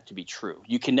deny that to be true.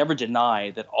 You can never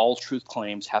deny that all truth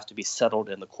claims have to be settled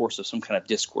in the course of some kind of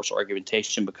discourse or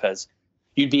argumentation, because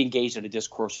you'd be engaged in a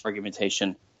discourse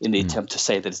argumentation in the attempt to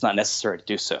say that it's not necessary to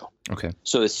do so. Okay.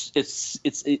 So it's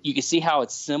you can see how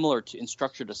it's similar in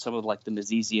structure to some of like the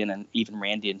Misesian and even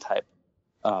Randian type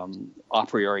a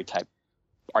priori type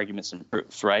arguments and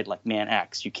proofs, right? Like man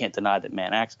acts, you can't deny that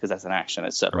man acts because that's an action,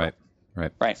 etc.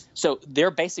 Right. So their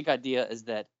basic idea is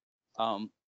that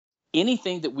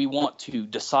anything that we want to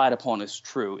decide upon as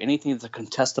true, anything that's a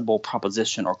contestable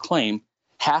proposition or claim,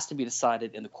 has to be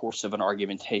decided in the course of an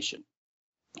argumentation.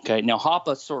 Okay. Now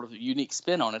Hoppe's sort of a unique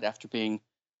spin on it, after being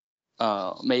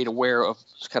made aware of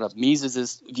kind of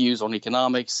Mises's views on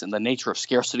economics and the nature of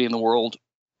scarcity in the world,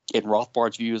 and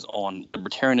Rothbard's views on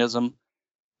libertarianism,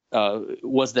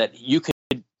 was that you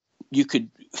could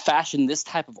fashion this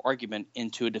type of argument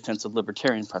into a defense of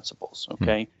libertarian principles.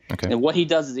 Okay. And what he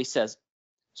does is he says,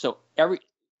 so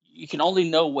you can only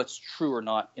know what's true or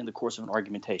not in the course of an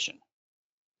argumentation.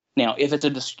 Now, if it's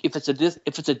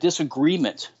a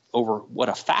disagreement over what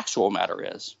a factual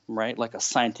matter is, right, like a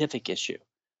scientific issue,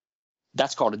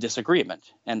 that's called a disagreement.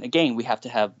 And again, we have to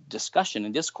have discussion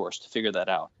and discourse to figure that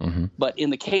out. But in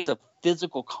the case of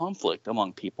physical conflict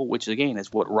among people, which again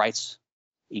is what rights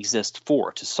exist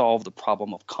for, to solve the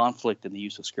problem of conflict and the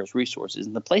use of scarce resources,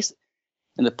 in the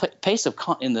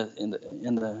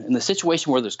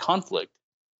situation where there's conflict,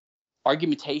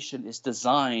 argumentation is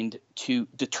designed to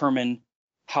determine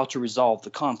how to resolve the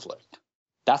conflict.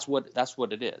 That's what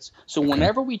it is. So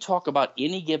whenever we talk about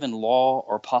any given law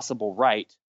or possible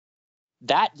right,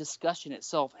 that discussion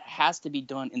itself has to be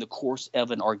done in the course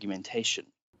of an argumentation.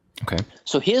 Okay.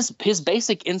 So his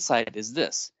basic insight is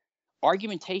this: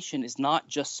 argumentation is not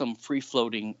just some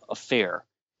free-floating affair.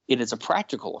 It is a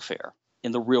practical affair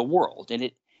in the real world.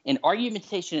 And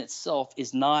argumentation itself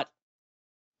is not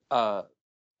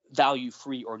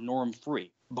value-free or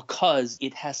norm-free, because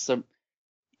it has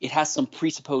some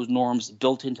presupposed norms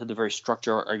built into the very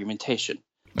structure of argumentation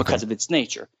because of its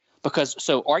nature.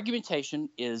 So argumentation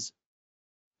is,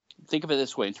 think of it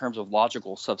this way in terms of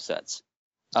logical subsets.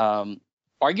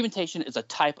 Argumentation is a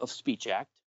type of speech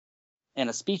act, and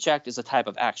a speech act is a type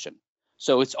of action.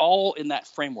 So it's all in that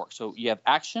framework. So you have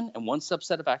action, and one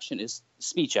subset of action is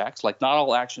speech acts. Like not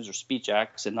all actions are speech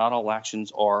acts, and not all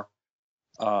actions are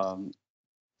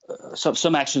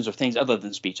some actions are things other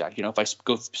than speech act. You know, if I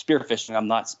go spearfishing, I'm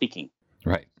not speaking.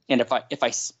 Right. And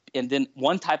and then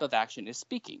one type of action is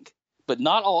speaking, but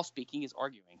not all speaking is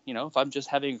arguing. You know, if I'm just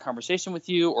having a conversation with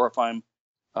you, or if I'm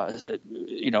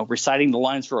reciting the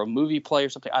lines for a movie play or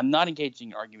something, I'm not engaging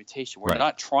in argumentation. We're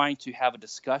not trying to have a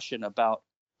discussion about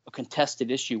a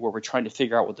contested issue where we're trying to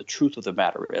figure out what the truth of the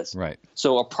matter is. Right.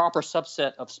 So a proper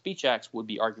subset of speech acts would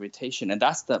be argumentation, and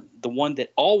that's the one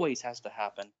that always has to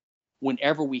happen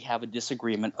whenever we have a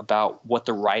disagreement about what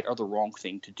the right or the wrong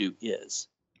thing to do is.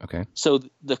 Okay. So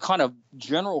the kind of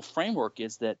general framework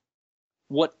is that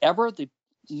whatever the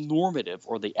normative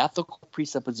or the ethical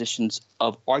presuppositions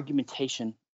of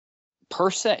argumentation per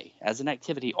se as an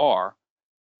activity are,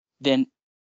 then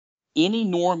any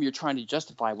norm you're trying to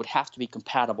justify would have to be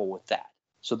compatible with that.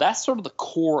 So that's sort of the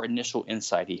core initial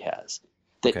insight he has.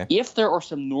 that Okay. if there are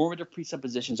some normative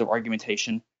presuppositions of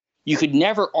argumentation, you could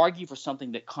never argue for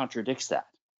something that contradicts that.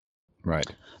 Right.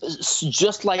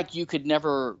 Just like you could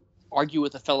never argue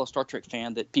with a fellow Star Trek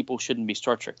fan that people shouldn't be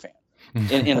Star Trek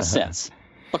fans, in a sense,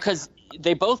 because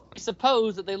they both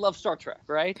presuppose that they love Star Trek,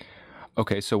 right?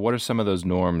 Okay, so what are some of those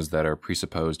norms that are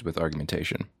presupposed with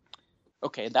argumentation?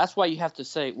 Okay, that's why you have to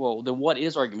say, well, then what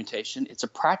is argumentation? It's a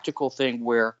practical thing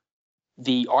where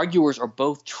the arguers are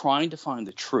both trying to find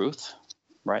the truth,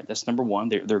 right? That's number one.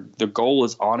 Their goal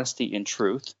is honesty and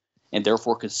truth, and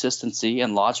therefore consistency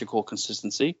and logical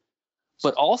consistency.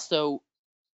 But also,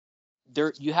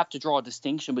 you have to draw a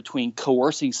distinction between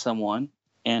coercing someone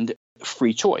and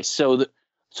free choice. So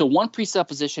one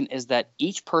presupposition is that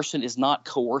each person is not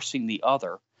coercing the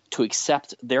other to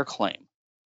accept their claim.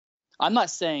 I'm not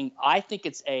saying I think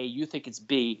it's A, you think it's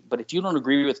B, but if you don't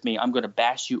agree with me, I'm going to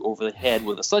bash you over the head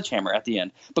with a sledgehammer at the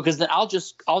end, because then I'll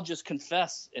just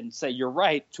confess and say you're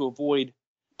right to avoid.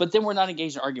 But then we're not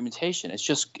engaged in argumentation. It's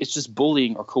just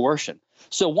bullying or coercion.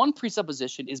 So one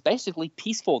presupposition is basically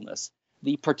peacefulness.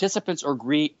 The participants are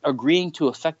agreeing to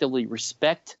effectively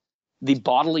respect the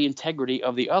bodily integrity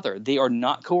of the other. They are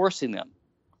not coercing them.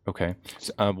 Okay.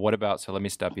 So, so let me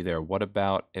stop you there. What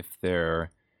about if they're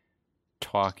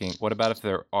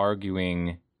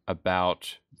arguing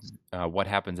about what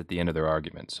happens at the end of their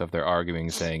argument? So if they're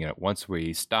arguing, saying, once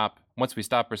we stop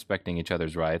respecting each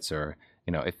other's rights, or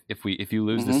if you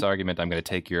lose this argument, I'm going to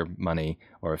take your money,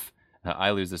 or if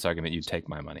I lose this argument, you take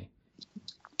my money.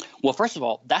 Well, first of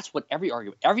all, that's what every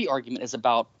argument is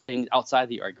about, things outside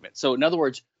the argument. So in other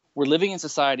words, we're living in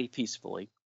society peacefully,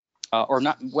 or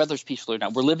not, whether it's peaceful or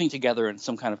not, we're living together in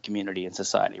some kind of community and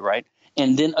society, right?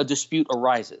 And then a dispute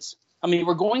arises. I mean,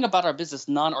 we're going about our business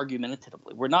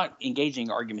non-argumentatively. We're not engaging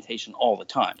in argumentation all the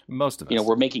time. Most of us.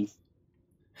 We're making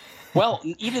 – well,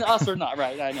 even us are not,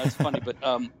 right? I know it's funny, but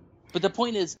the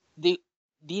point is the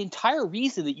entire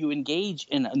reason that you engage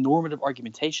in a normative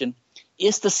argumentation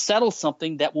is to settle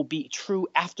something that will be true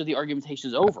after the argumentation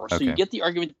is over. Okay. So you get the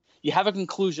argument, you have a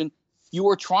conclusion. You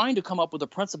are trying to come up with a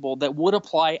principle that would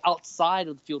apply outside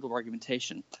of the field of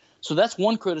argumentation. So that's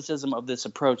one criticism of this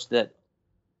approach that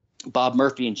Bob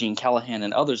Murphy and Gene Callahan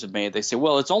and others have made. They say,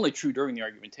 well, it's only true during the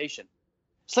argumentation.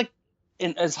 It's like,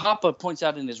 and as Hoppe points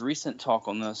out in his recent talk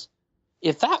on this,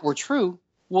 if that were true,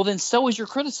 well, then so is your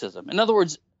criticism. In other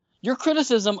words, your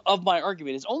criticism of my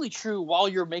argument is only true while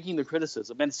you're making the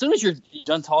criticism. And as soon as you're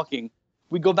done talking,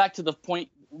 we go back to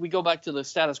the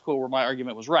status quo where my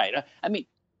argument was right. I mean,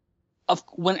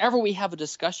 whenever we have a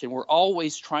discussion, we're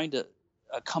always trying to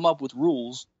come up with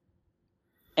rules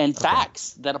and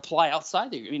facts that apply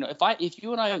outside the, if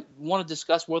you and I want to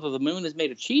discuss whether the moon is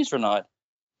made of cheese or not,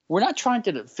 we're not trying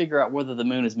to figure out whether the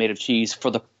moon is made of cheese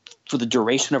for the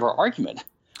duration of our argument.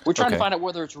 We're trying to find out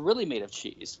whether it's really made of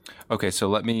cheese. Okay, so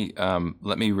let me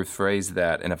rephrase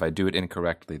that, and if I do it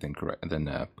incorrectly, then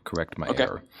correct my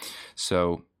error.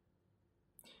 So,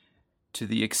 to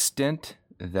the extent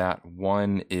that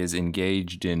one is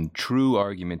engaged in true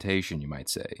argumentation, you might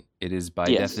say, it is by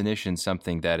definition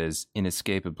something that is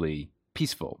inescapably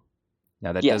peaceful.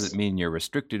 Now, that doesn't mean you're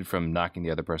restricted from knocking the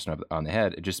other person on the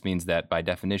head. It just means that by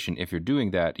definition, if you're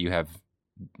doing that,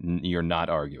 you're not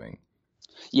arguing.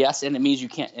 Yes, and it means you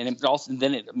can't, and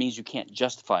it means you can't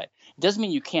justify it. It doesn't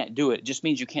mean you can't do it. It just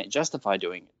means you can't justify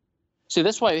doing it. So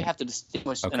that's why we have to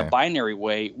distinguish in a binary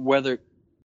way whether,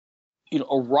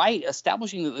 a right,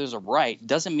 establishing that there's a right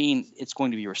doesn't mean it's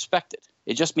going to be respected.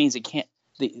 It just means it can't,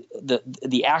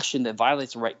 the action that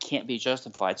violates the right can't be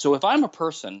justified. So if I'm a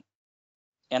person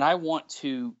and I want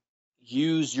to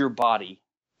use your body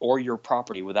or your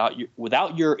property without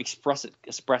your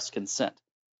express consent,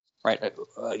 right,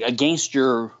 against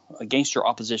your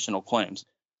oppositional claims,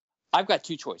 I've got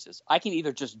two choices. I can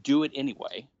either just do it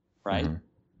anyway, right?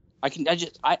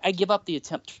 Mm-hmm. I give up the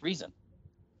attempt to reason,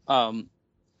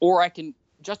 or I can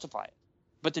justify it.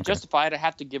 But to justify it, I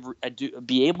have to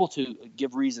be able to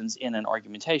give reasons in an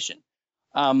argumentation.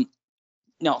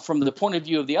 Now, from the point of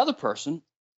view of the other person,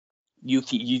 you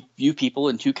view people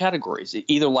in two categories: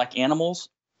 either like animals,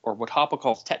 or what Hoppe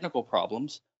calls technical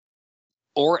problems,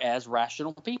 or as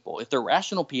rational people. If they're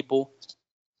rational people,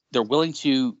 they're willing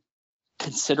to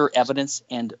consider evidence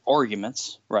and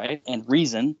arguments, right, and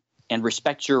reason, and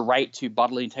respect your right to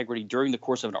bodily integrity during the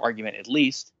course of an argument, at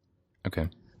least. Okay.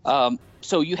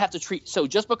 So you have to treat. So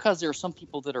just because there are some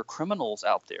people that are criminals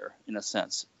out there, in a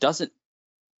sense, doesn't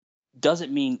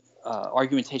mean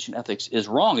argumentation ethics is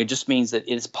wrong. It just means that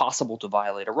it is possible to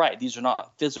violate a right. These are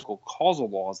not physical causal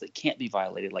laws that can't be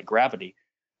violated, like gravity.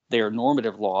 They are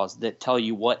normative laws that tell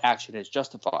you what action is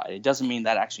justified. It doesn't mean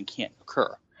that action can't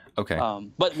occur. Okay.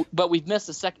 But we've missed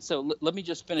a second. So let me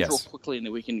just finish real quickly, and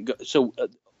then we can go. So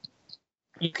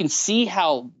you can see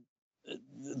how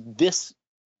this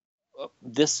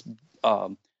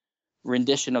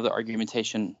rendition of the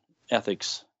argumentation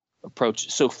ethics approach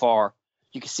so far,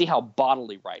 you can see how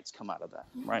bodily rights come out of that,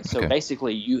 right? So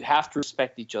basically, you have to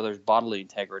respect each other's bodily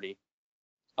integrity,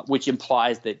 which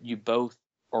implies that you both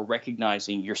are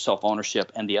recognizing your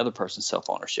self-ownership and the other person's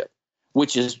self-ownership,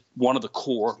 which is one of the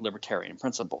core libertarian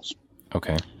principles.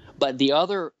 Okay. But the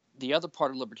other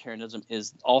part of libertarianism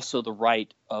is also the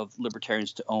right of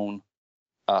libertarians to own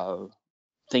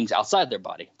things outside their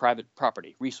body, private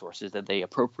property, resources that they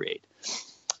appropriate.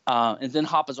 And then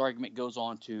Hoppe's argument goes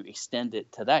on to extend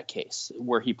it to that case,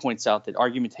 where he points out that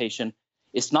argumentation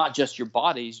is not just your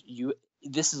bodies.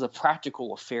 This is a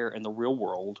practical affair in the real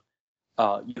world.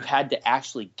 You had to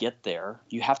actually get there.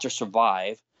 You have to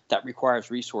survive. That requires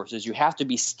resources. You have to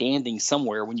be standing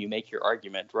somewhere when you make your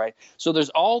argument, right? So there's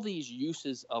all these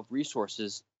uses of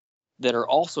resources that are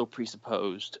also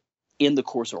presupposed in the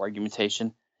course of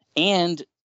argumentation. And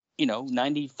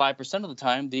 95% of the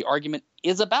time, the argument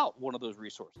is about one of those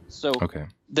resources. So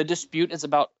the dispute is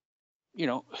about,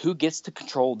 who gets to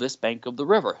control this bank of the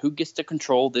river? Who gets to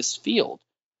control this field?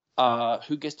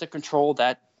 Who gets to control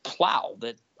that plow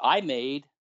that I made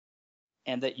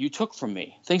and that you took from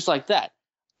me? Things like that.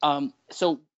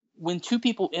 So when two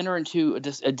people enter into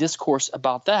a discourse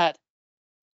about that,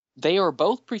 they are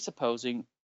both presupposing,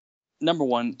 number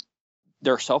one,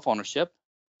 their self-ownership,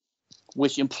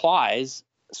 which implies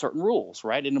certain rules,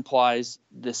 right? It implies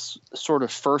this sort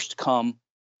of first come,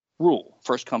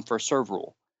 first serve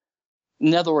rule.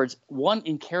 In other words, one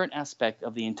inherent aspect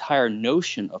of the entire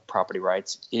notion of property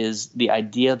rights is the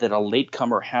idea that a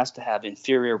latecomer has to have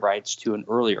inferior rights to an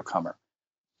earlier comer.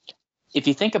 If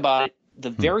you think about it, the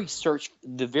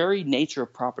very nature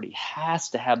of property has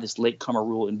to have this latecomer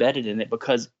rule embedded in it,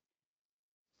 because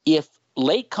if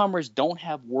latecomers don't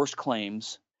have worse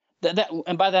claims,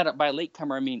 and by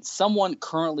latecomer I mean someone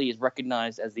currently is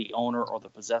recognized as the owner or the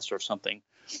possessor of something.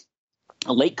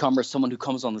 A latecomer is someone who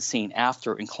comes on the scene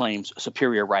after and claims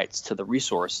superior rights to the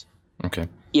resource. Okay.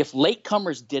 If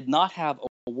latecomers did not have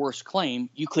a worse claim,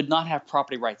 you could not have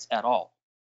property rights at all,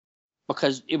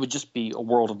 because it would just be a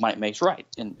world of might makes right,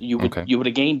 and you would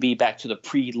again be back to the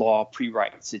pre-law,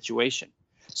 pre-right situation.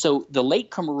 So the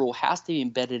latecomer rule has to be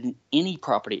embedded in any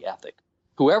property ethic.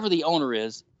 Whoever the owner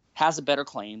is has a better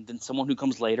claim than someone who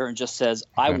comes later and just says,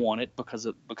 I want it because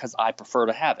I prefer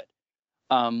to have it.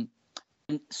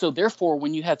 And so therefore,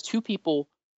 when you have two people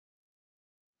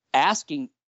asking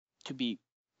to be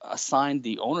assigned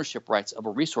the ownership rights of a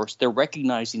resource, they're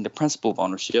recognizing the principle of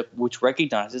ownership, which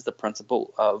recognizes the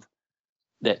principle of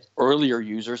that earlier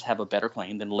users have a better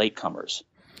claim than latecomers.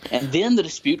 And then the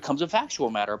dispute comes a factual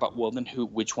matter about, well, then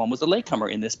which one was the latecomer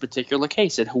in this particular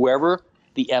case? And whoever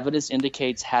the evidence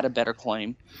indicates had a better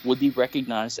claim would be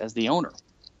recognized as the owner.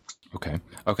 Okay.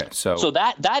 So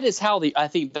that is how I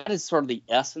think that is sort of the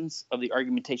essence of the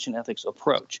argumentation ethics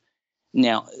approach.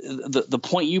 Now, the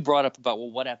point you brought up about,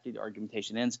 well, what after the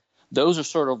argumentation ends, those are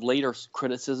sort of later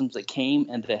criticisms that came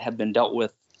and that have been dealt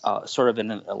with sort of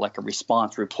in like a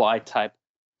response reply type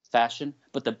fashion.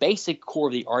 But the basic core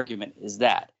of the argument is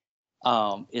that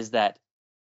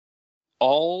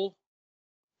all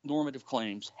normative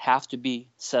claims have to be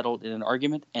settled in an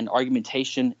argument, and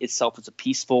argumentation itself is a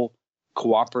peaceful,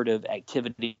 cooperative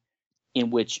activity in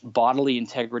which bodily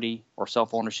integrity or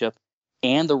self-ownership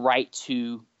and the right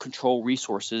to control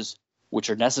resources, which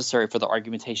are necessary for the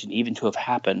argumentation even to have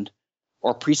happened,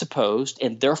 are presupposed,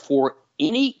 and therefore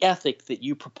any ethic that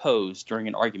you propose during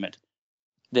an argument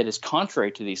that is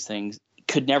contrary to these things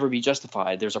could never be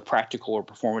justified. There's a practical or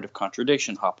performative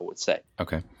contradiction, Hoppe would say.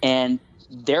 Okay. And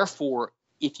therefore,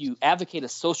 if you advocate a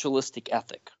socialistic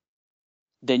ethic,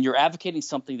 then you're advocating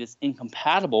something that's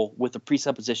incompatible with the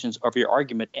presuppositions of your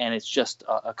argument, and it's just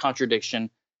a contradiction,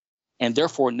 and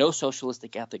therefore no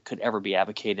socialistic ethic could ever be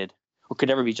advocated or could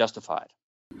ever be justified.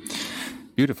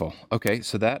 Beautiful. Okay,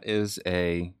 so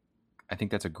I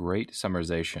think that's a great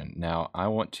summarization. Now, I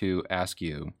want to ask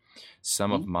you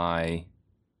some of my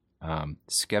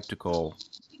skeptical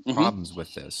problems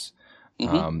with this,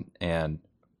 and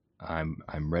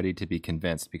I'm ready to be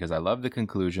convinced, because I love the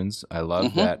conclusions. I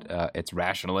love that it's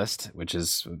rationalist, which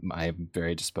is I'm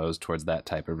very disposed towards that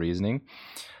type of reasoning.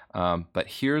 But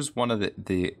here's one of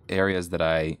the areas that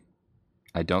I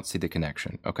don't see the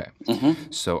connection. Okay,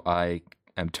 so I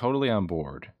am totally on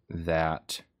board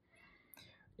that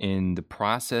in the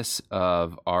process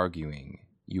of arguing,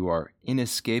 you are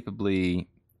inescapably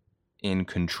in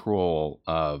control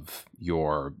of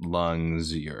your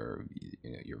lungs, your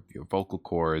vocal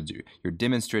cords. You're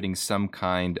demonstrating some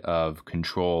kind of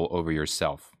control over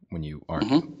yourself when you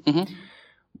argue.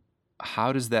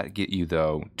 How does that get you,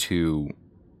 though, to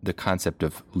the concept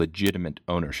of legitimate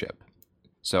ownership?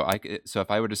 So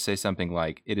if I were to say something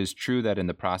like, it is true that in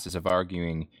the process of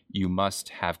arguing, you must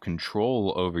have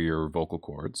control over your vocal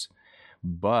cords,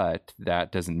 but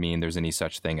that doesn't mean there's any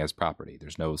such thing as property.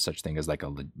 There's no such thing as like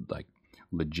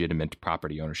legitimate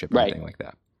property ownership or anything like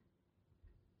that.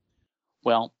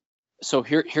 Well, so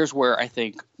here's where I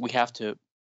think we have to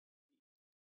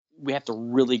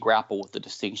really grapple with the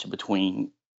distinction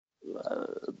between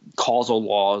causal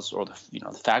laws or the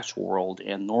factual world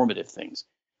and normative things.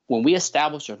 When we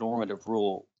establish a normative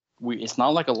rule, it's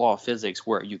not like a law of physics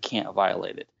where you can't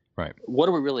violate it. Right. What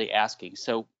are we really asking?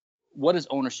 So what does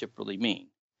ownership really mean?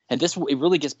 And it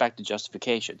really gets back to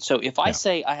justification. So if I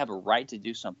say I have a right to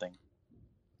do something,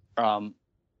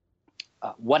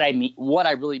 what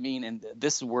I really mean, and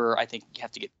this is where I think you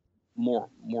have to get more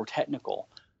technical.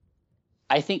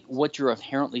 I think what you're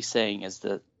inherently saying is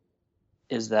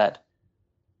that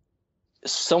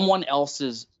someone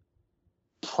else's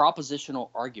propositional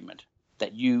argument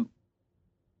that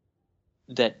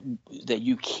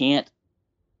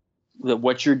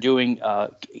what you're doing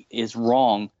is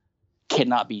wrong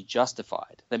cannot be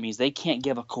justified. That means they can't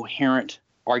give a coherent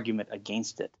argument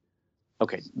against it.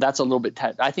 Okay, that's a little bit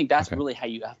I think that's really how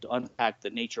you have to unpack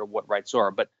the nature of what rights are.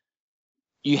 But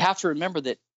you have to remember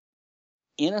that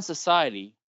in a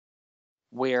society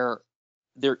where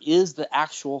there is the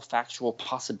actual factual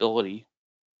possibility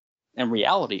and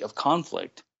reality of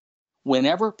conflict,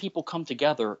 whenever people come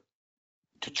together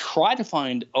to try to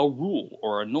find a rule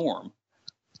or a norm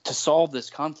to solve this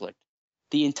conflict,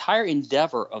 the entire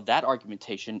endeavor of that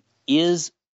argumentation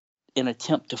is an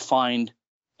attempt to find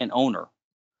an owner.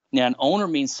 Now, an owner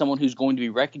means someone who's going to be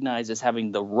recognized as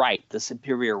having the right, the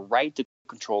superior right to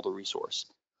control the resource.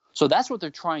 So that's what they're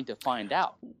trying to find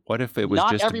out. What if it was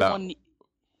Not just everyone,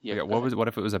 about? What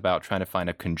if it was about trying to find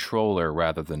a controller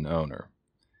rather than owner?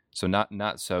 So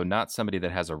not somebody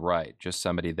that has a right, just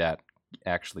somebody that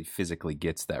actually physically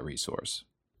gets that resource.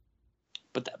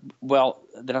 But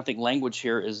then I think language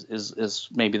here is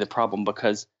maybe the problem,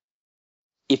 because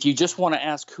if you just want to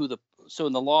ask so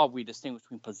in the law we distinguish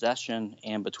between possession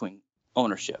and between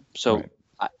ownership. So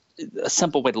a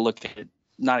simple way to look at it,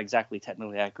 not exactly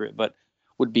technically accurate, but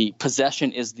would be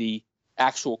possession is the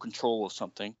actual control of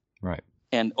something, right?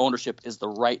 And ownership is the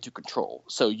right to control.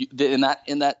 So in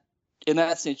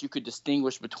that sense, you could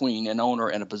distinguish between an owner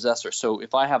and a possessor. So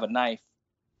if I have a knife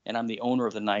and I'm the owner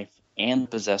of the knife and the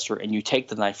possessor, and you take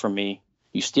the knife from me,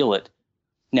 you steal it.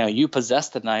 Now you possess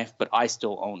the knife, but I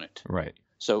still own it. Right.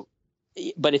 So,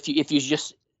 but if the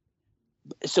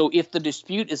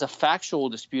dispute is a factual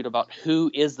dispute about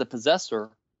who is the possessor,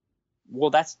 well,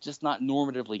 that's just not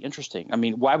normatively interesting. I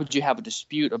mean, why would you have a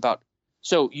dispute about?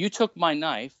 So you took my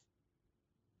knife,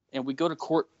 and we go to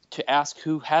court to ask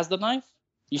who has the knife.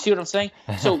 You see what I'm saying?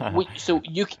 So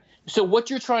what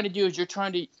you're trying to do is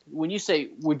when you say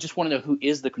we just want to know who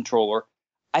is the controller,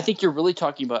 I think you're really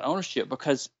talking about ownership,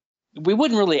 because we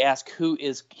wouldn't really ask who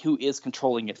is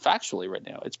controlling it factually right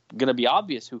now. It's going to be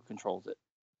obvious who controls it.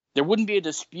 There wouldn't be a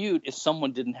dispute if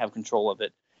someone didn't have control of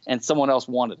it and someone else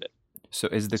wanted it. So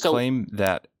is the claim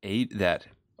that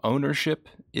ownership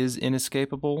is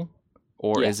inescapable,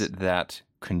 or is it that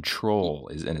control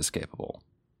is inescapable?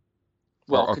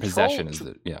 Well, or possession is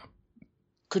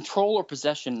control or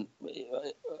possession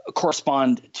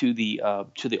correspond to the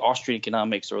Austrian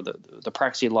economics, or the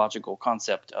praxeological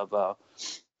concept of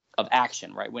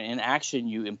action, right? When in action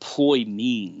you employ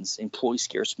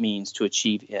scarce means to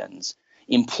achieve ends.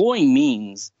 Employing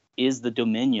means is the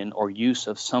dominion or use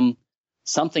of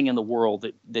something in the world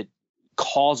that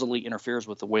causally interferes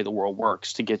with the way the world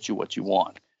works to get you what you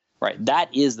want, right?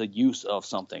 That is the use of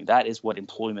something. That is what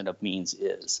employment of means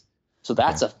is. So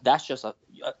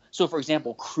so for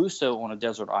example, Crusoe on a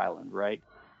desert island, right?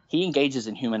 He engages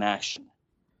in human action.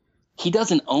 He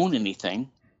doesn't own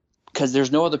anything because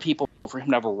there's no other people for him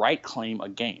to have a right claim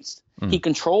against. He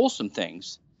controls some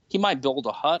things. He might build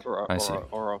a hut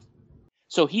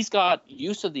so he's got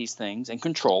use of these things and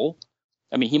control.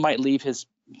 I mean, he might leave his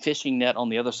fishing net on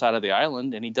the other side of the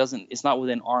island, and it's not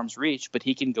within arm's reach, but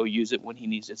he can go use it when he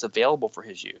needs. It's available for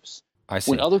his use. I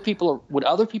see. When other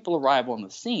people arrive on the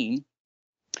scene,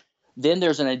 then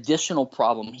there's an additional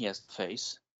problem he has to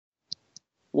face.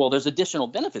 Well, there's additional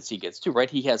benefits he gets too, right?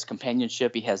 He has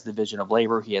companionship, he has division of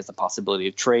labor, he has the possibility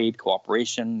of trade,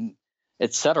 cooperation,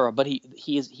 etc. But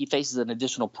he faces an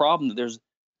additional problem.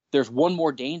 there's one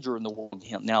more danger in the world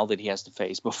now that he has to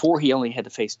face. Before, he only had to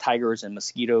face tigers and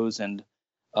mosquitoes and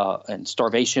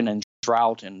starvation and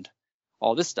drought and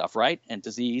all this stuff, right? And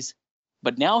disease.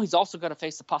 But now he's also got to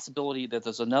face the possibility that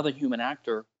there's another human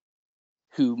actor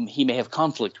whom he may have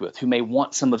conflict with, who may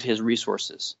want some of his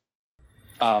resources.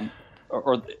 So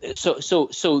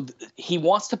he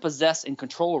wants to possess and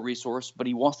control a resource, but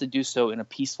he wants to do so in a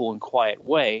peaceful and quiet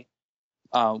way,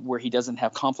 where he doesn't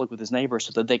have conflict with his neighbors,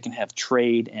 so that they can have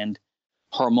trade and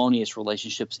harmonious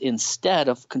relationships instead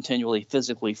of continually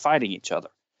physically fighting each other.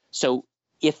 So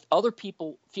if other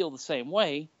people feel the same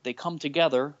way, they come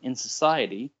together in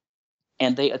society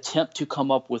and they attempt to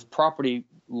come up with property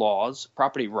laws,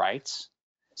 property rights.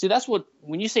 See, that's what,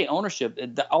 when you say ownership,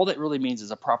 all that really means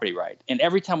is a property right. And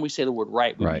every time we say the word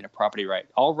right, we mean a property right.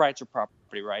 All rights are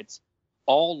property rights.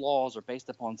 All laws are based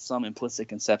upon some implicit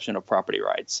conception of property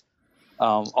rights.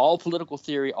 All political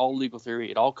theory, all legal theory,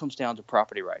 it all comes down to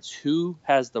property rights. Who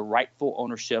has the rightful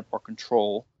ownership or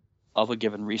control of a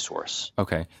given resource?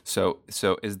 Okay, so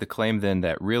is the claim then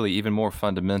that really even more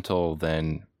fundamental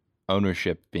than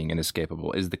ownership being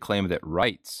inescapable is the claim that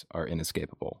rights are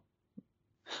inescapable?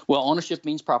 Well, ownership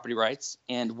means property rights,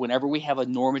 and whenever we have a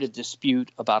normative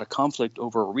dispute about a conflict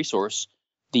over a resource,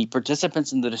 the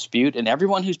participants in the dispute and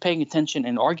everyone who's paying attention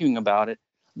and arguing about it,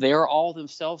 they are all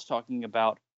themselves talking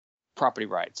about property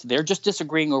rights. They're just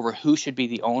disagreeing over who should be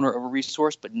the owner of a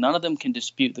resource, but none of them can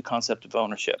dispute the concept of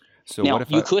ownership. So now, what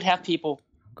if you could have people.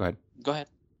 Go ahead.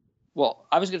 Well,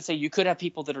 I was going to say you could have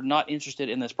people that are not interested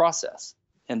in this process,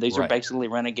 and these are basically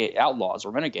renegade outlaws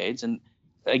or renegades. And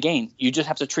again, you just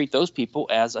have to treat those people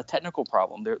as a technical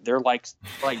problem. They're like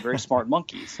very smart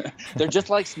monkeys. They're just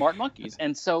like smart monkeys,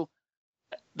 and so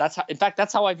that's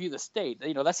how I view the state.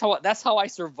 You know, that's how I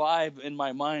survive in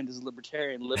my mind as a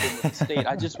libertarian living with the state.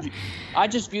 I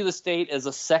just view the state as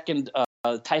a second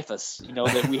typhus, you know,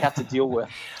 that we have to deal with.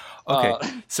 Okay,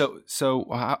 so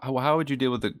how would you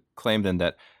deal with the claim then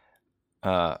that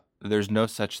there's no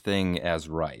such thing as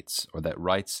rights, or that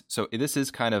rights? So this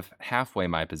is kind of halfway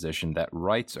my position, that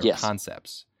rights are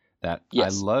concepts. That I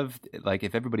love, like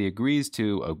if everybody agrees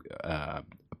to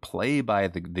play by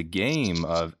the game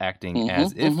of acting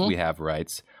as if we have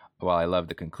rights. While I love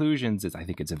the conclusions, I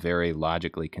think it's a very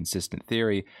logically consistent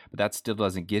theory, but that still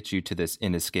doesn't get you to this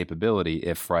inescapability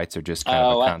if rights are just kind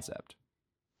of a concept.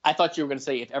 I thought you were going to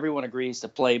say if everyone agrees to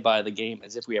play by the game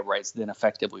as if we have rights, then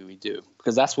effectively we do,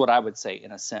 because that's what I would say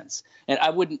in a sense. And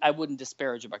I wouldn't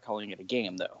disparage it by calling it a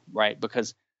game, though, right?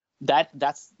 Because that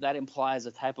implies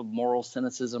a type of moral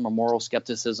cynicism or moral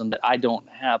skepticism that I don't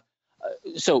have.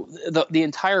 So the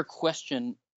entire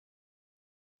question,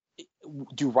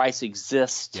 do rights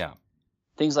exist? Yeah.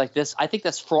 Things like this, I think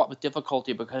that's fraught with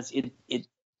difficulty because it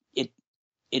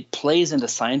plays into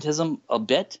scientism a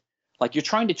bit. Like you're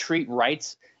trying to treat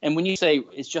rights, and when you say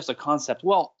it's just a concept,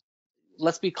 well,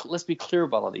 let's be clear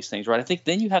about all these things, right? I think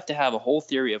then you have to have a whole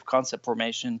theory of concept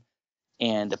formation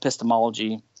and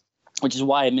epistemology, which is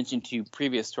why I mentioned to you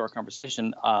previous to our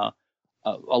conversation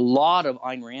a lot of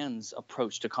Ayn Rand's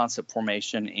approach to concept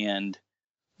formation and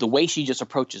the way she just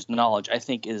approaches knowledge, I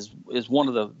think is one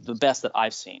of the best that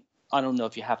I've seen. I don't know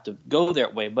if you have to go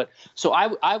that way, but so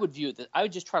I would view it. I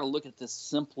would just try to look at this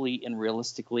simply and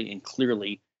realistically and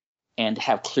clearly, and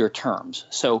have clear terms.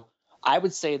 So I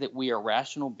would say that we are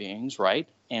rational beings, right?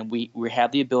 And we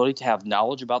have the ability to have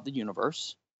knowledge about the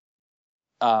universe.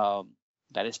 That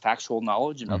is factual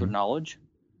knowledge and other knowledge.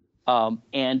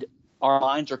 And our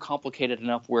minds are complicated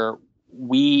enough where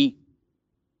we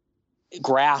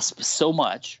grasp so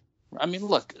much. I mean,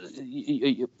 look,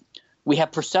 we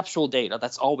have perceptual data.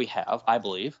 That's all we have, I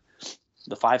believe.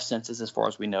 The five senses as far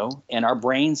as we know. And our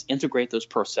brains integrate those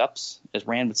percepts, as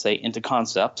Rand would say, into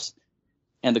concepts.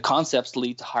 And the concepts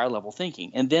lead to higher level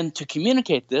thinking. And then to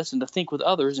communicate this and to think with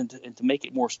others and to make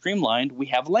it more streamlined, we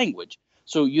have language.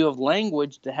 So you have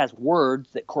language that has words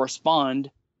that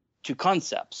correspond to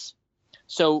concepts.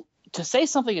 So to say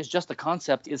something is just a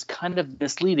concept is kind of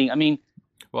misleading. I mean,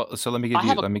 well, so let me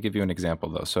give you an example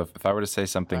though. So if I were to say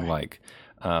something like,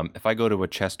 if I go to a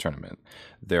chess tournament,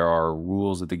 there are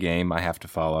rules of the game I have to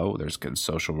follow. There's good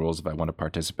social rules if I want to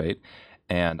participate.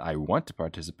 And I want to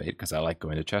participate because I like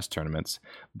going to chess tournaments,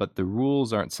 but the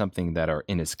rules aren't something that are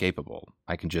inescapable.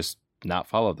 I can just not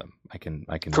follow them. I can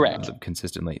Correct.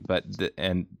 Consistently. But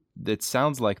and it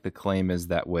sounds like the claim is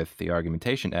that with the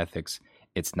argumentation ethics,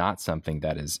 it's not something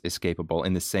that is escapable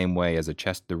in the same way as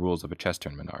the rules of a chess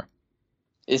tournament are.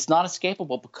 It's not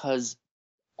escapable because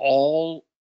all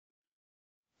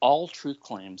truth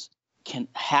claims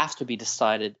have to be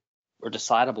decided or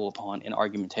decidable upon in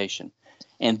argumentation.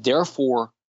 And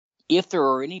therefore, if there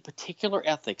are any particular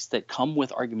ethics that come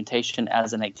with argumentation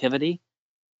as an activity,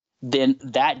 then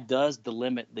that does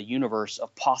delimit the universe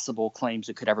of possible claims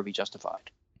that could ever be justified.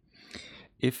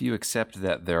 If you accept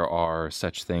that there are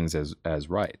such things as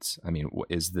rights, I mean,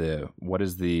 what is the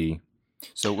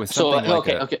so with something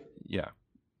okay. Yeah.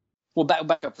 Well,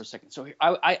 back up for a second. So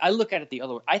I look at it the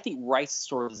other way. I think rights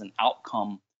sort of is an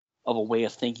outcome of a way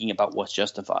of thinking about what's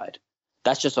justified.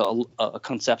 That's just a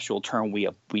conceptual term we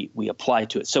apply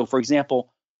to it. So, for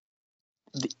example,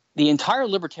 the entire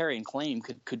libertarian claim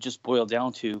could just boil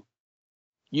down to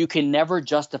you can never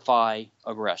justify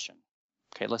aggression.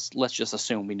 Okay, let's just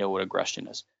assume we know what aggression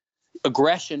is.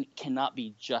 Aggression cannot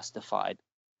be justified.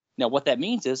 Now, what that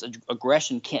means is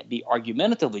aggression can't be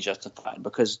argumentatively justified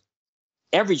because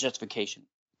every justification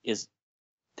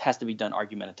has to be done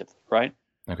argumentatively, right?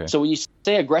 Okay. So when you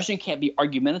say aggression can't be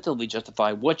argumentatively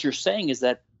justified, what you're saying is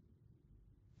that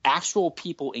actual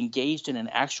people engaged in an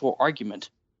actual argument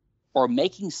are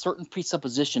making certain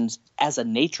presuppositions as a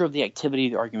nature of the activity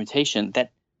of the argumentation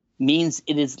that means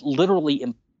it is literally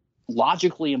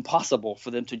logically impossible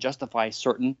for them to justify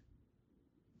certain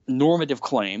normative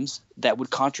claims that would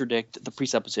contradict the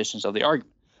presuppositions of the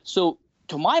argument. So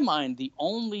to my mind, the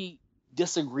only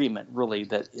disagreement really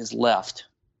that is left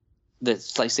that,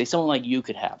 like, say, someone like you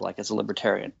could have, like as a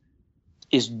libertarian,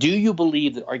 is do you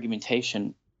believe that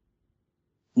argumentation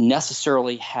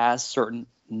necessarily has certain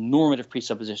normative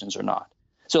presuppositions or not?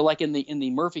 So, like in the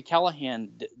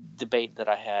Murphy-Callahan debate that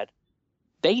I had,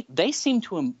 they seem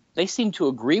to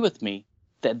agree with me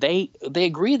that they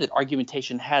agree that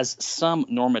argumentation has some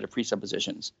normative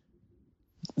presuppositions.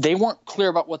 They weren't clear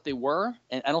about what they were,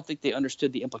 and I don't think they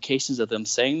understood the implications of them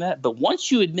saying that. But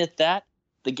once you admit that,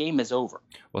 the game is over.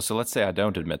 Well, so let's say I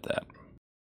don't admit that.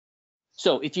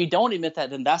 So if you don't admit that,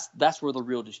 then that's where the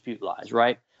real dispute lies,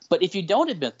 right? But if you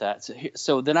don't admit that,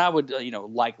 so then I would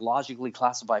logically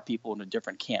classify people into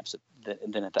different camps.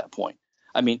 Then at that point,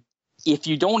 I mean, if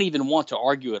you don't even want to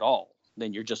argue at all,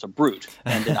 then you're just a brute.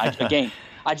 And then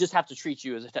I just have to treat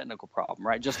you as a technical problem,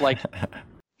 right? Just like,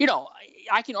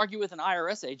 I can argue with an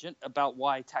IRS agent about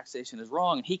why taxation is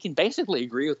wrong, and he can basically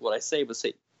agree with what I say, but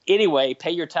say, anyway, pay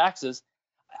your taxes.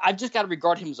 I've just got to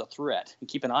regard him as a threat and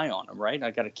keep an eye on him, right?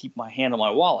 I got to keep my hand on my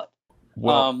wallet.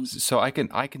 Well, so I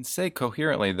can say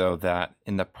coherently, though, that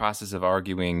in the process of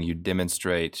arguing, you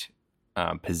demonstrate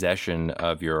possession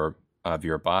of your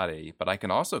body, but I can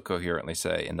also coherently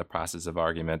say in the process of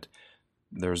argument,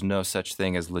 there's no such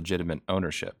thing as legitimate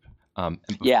ownership. I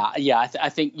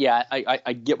think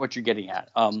I get what you're getting at.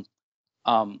 I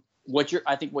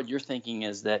think what you're thinking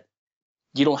is that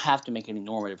you don't have to make any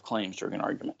normative claims during an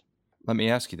argument. Let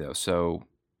me ask you though. So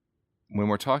when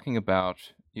we're talking about,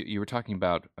 you were talking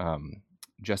about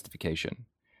justification,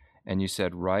 and you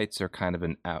said rights are kind of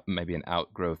maybe an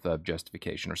outgrowth of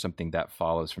justification or something that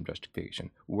follows from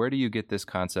justification. Where do you get this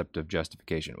concept of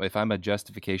justification? If I'm a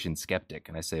justification skeptic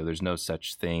and I say there's no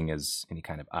such thing as any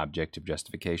kind of objective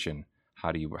justification,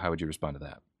 how would you respond to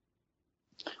that?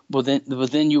 Well,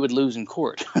 then you would lose in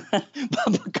court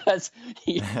because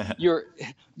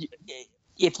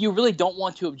if you really don't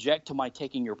want to object to my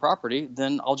taking your property,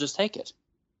 then I'll just take it.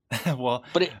 Well,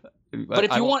 but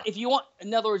if you want,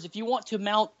 in other words, if you want to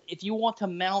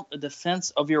mount a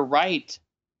defense of your right,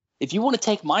 if you want to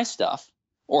take my stuff,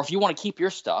 or if you want to keep your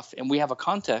stuff, and we have a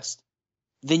contest,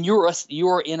 then you're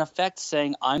in effect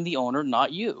saying I'm the owner,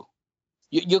 not you.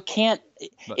 You can't.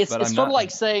 It's sort of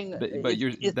like saying. But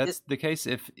that's the case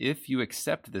if you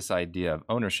accept this idea of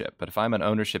ownership. But if I'm an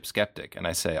ownership skeptic and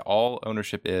I say all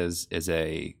ownership is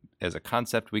a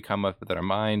concept we come up with in our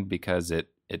mind because it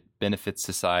benefits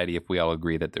society if we all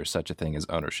agree that there's such a thing as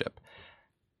ownership.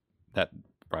 That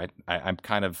right?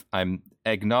 I'm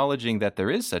acknowledging that there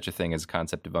is such a thing as a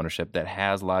concept of ownership that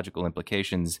has logical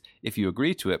implications if you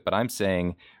agree to it. But I'm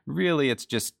saying really it's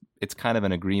kind of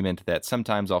an agreement that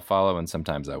sometimes I'll follow and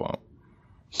sometimes I won't.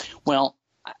 Well,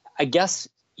 I guess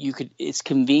it's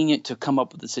convenient to come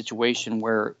up with a situation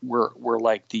where we're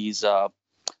like these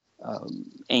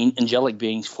angelic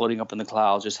beings floating up in the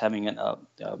clouds, just having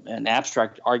an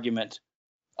abstract argument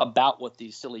about what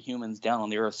these silly humans down on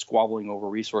the earth squabbling over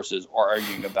resources are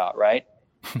arguing about, right?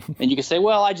 And you can say,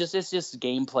 well, it's just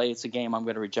gameplay. It's a game. I'm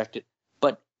going to reject it.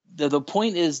 But the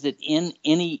point is that in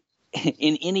any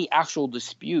actual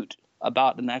dispute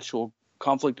about an actual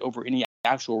conflict over any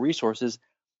actual resources,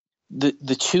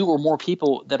 the two or more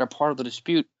people that are part of the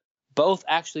dispute both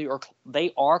actually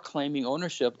are claiming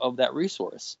ownership of that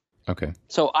resource. Okay.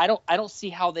 So I don't see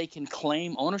how they can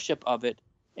claim ownership of it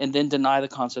and then deny the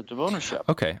concept of ownership.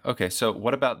 Okay. So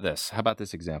what about this? How about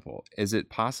this example? Is it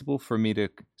possible for me to?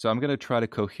 So I'm going to try to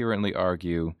coherently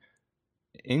argue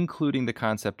including the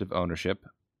concept of ownership,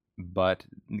 but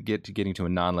getting to a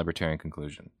non-libertarian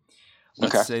conclusion.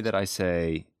 Let's say that I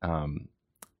say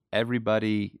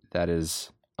everybody that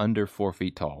is under 4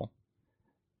 feet tall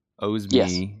owes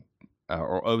me,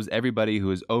 or owes everybody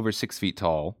who is over 6 feet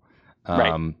tall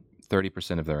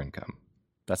 30% of their income.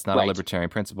 That's not a libertarian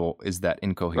principle. Is that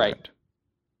incoherent? Right.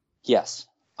 Yes.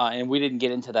 And we didn't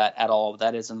get into that at all.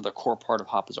 That is another core part of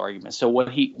Hoppe's argument. So what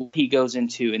he goes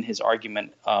into in his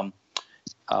argument, and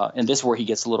this is where he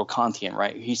gets a little Kantian,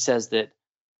 right? He says that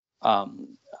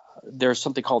there's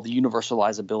something called the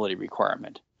universalizability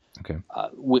requirement. Okay.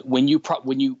 When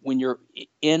you're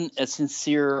in a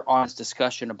sincere, honest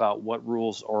discussion about what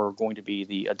rules are going to be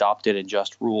the adopted and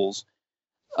just rules,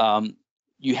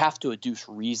 you have to adduce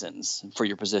reasons for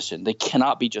your position. They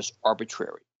cannot be just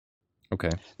arbitrary. Okay.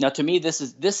 Now, to me, this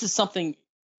is something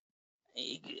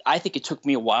I think it took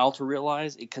me a while to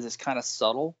realize because it's kind of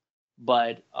subtle,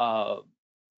 but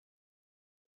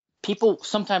people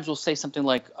sometimes will say something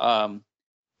like, well,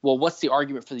 what's the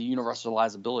argument for the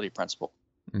universalizability principle?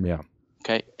 Yeah.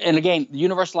 Okay. And again,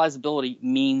 universalizability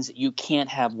means you can't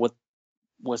have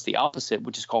what's the opposite,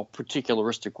 which is called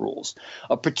particularistic rules.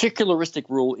 A particularistic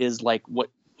rule is like what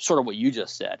you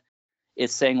just said.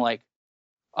 It's saying like,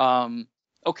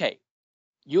 okay,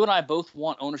 you and I both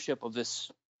want ownership of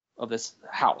this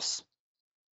house.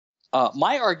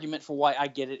 My argument for why I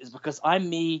get it is because I'm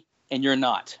me and you're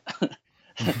not.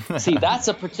 See, that's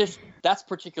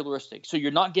particularistic. So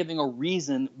you're not giving a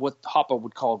reason, what Hoppe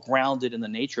would call grounded in the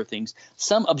nature of things,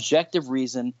 some objective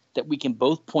reason that we can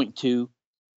both point to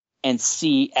and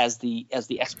see as the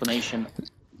explanation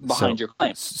behind your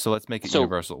claim. So let's make it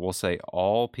universal. We'll say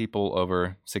all people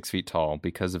over 6 feet tall,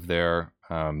 because of their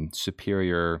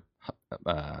superior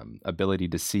ability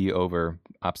to see over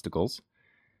obstacles.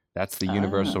 That's the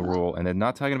universal rule. And then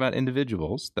not talking about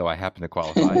individuals, though I happen to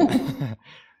qualify.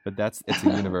 But it's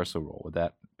a universal rule. Would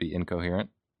that be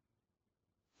incoherent?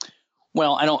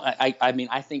 Well,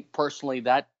 I think personally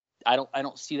that I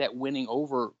don't see that winning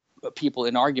over people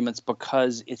in arguments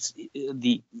because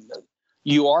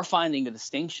you are finding a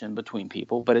distinction between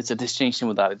people, but it's a distinction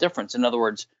without a difference. In other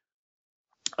words,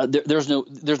 there's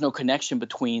no connection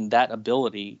between that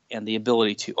ability and the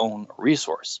ability to own a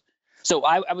resource. So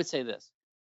I would say this.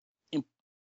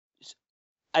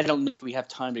 I don't know if we have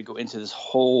time to go into this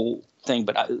whole thing,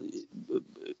 but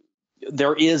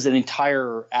there is an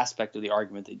entire aspect of the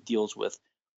argument that deals with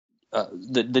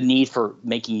the need for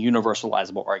making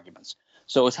universalizable arguments.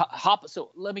 So it's Hoppe.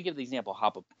 So let me give the example.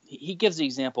 Hoppe. He gives the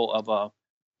example of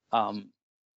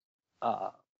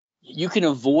you can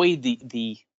avoid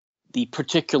the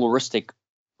particularistic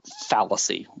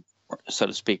fallacy, so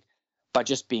to speak, by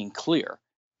just being clear.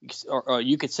 Or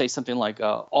you could say something like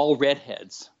all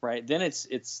redheads, right? Then it's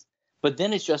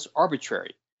just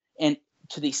arbitrary. And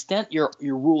to the extent your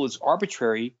rule is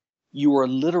arbitrary, you are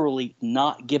literally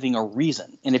not giving a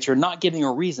reason. And if you're not giving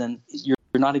a reason, you're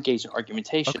not engaged in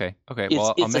argumentation. Okay.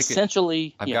 Well, I'll make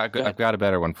essentially. I've got a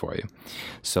better one for you.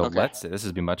 So let's say this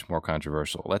would be much more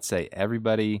controversial. Let's say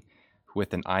everybody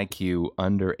with an IQ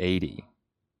under 80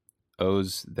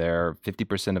 owes their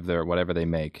 50% of their whatever they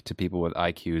make to people with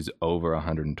IQs over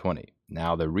 120.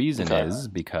 Now the reason is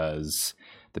because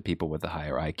the people with the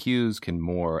higher IQs can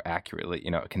more accurately,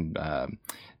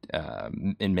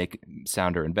 and make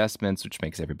sounder investments, which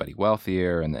makes everybody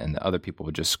wealthier, and the other people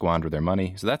would just squander their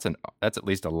money. So that's at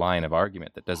least a line of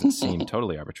argument that doesn't seem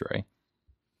totally arbitrary.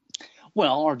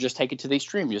 Well, or just take it to the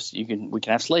extreme. We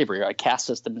can have slavery, a caste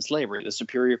system in slavery. The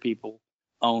superior people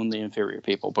own the inferior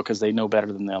people because they know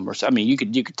better than them. You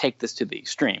could take this to the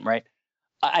extreme, right?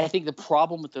 I think the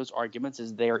problem with those arguments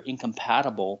is they are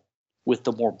incompatible with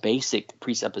the more basic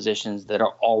presuppositions that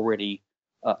are already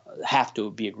have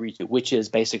to be agreed to, which is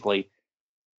basically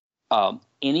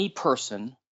any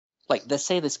person, like let's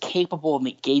say that's capable of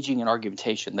engaging in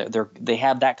argumentation. They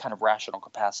have that kind of rational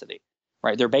capacity,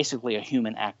 right? They're basically a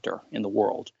human actor in the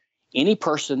world. Any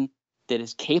person that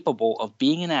is capable of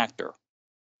being an actor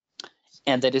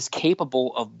and that is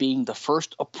capable of being the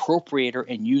first appropriator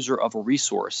and user of a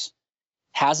resource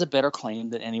has a better claim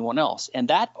than anyone else. And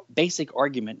that basic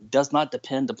argument does not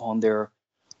depend upon their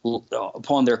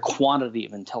quantity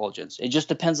of intelligence. It just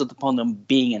depends upon them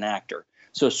being an actor.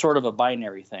 So it's sort of a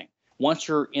binary thing. Once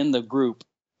you're in the group,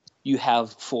 you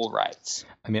have full rights.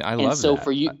 I mean, I love so that.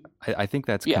 For you, I think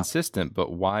that's consistent,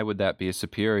 but why would that be a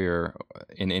superior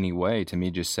in any way to me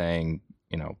just saying,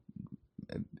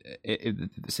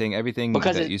 saying everything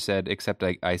you said, except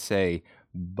I say,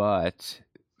 but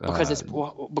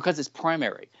because it's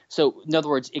primary. So in other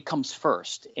words, it comes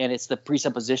first, and it's the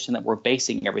presupposition that we're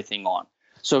basing everything on.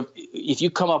 So if you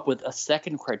come up with a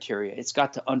second criteria, it's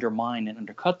got to undermine and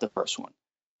undercut the first one,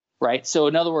 right? So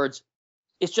in other words,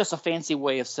 it's just a fancy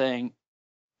way of saying,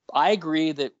 I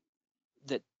agree that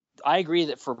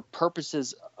for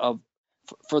purposes of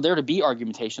for there to be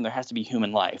argumentation, there has to be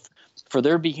human life. For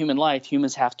there to be human life,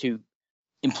 humans have to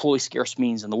employ scarce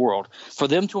means in the world. For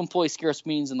them to employ scarce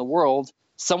means in the world,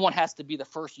 someone has to be the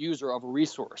first user of a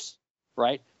resource,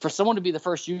 right? For someone to be the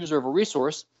first user of a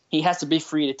resource, he has to be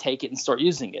free to take it and start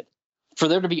using it. For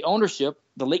there to be ownership,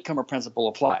 the latecomer principle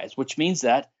applies, which means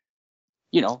that,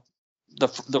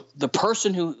 the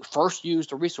person who first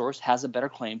used a resource has a better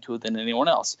claim to it than anyone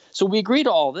else. So we agree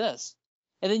to all this.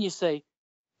 And then you say,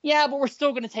 yeah, but we're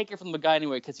still going to take it from the guy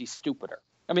anyway because he's stupider.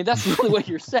 I mean, that's really what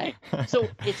you're saying. So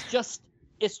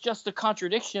it's just a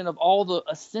contradiction of all the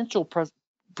essential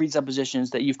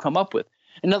presuppositions that you've come up with.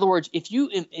 In other words, if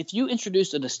you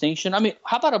introduce a distinction, I mean,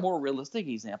 how about a more realistic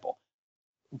example?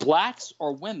 Blacks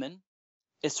or women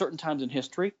at certain times in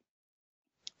history,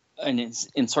 and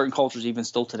in certain cultures even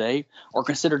still today, are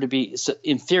considered to be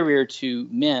inferior to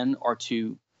men or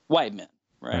to white men,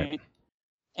 right?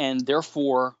 And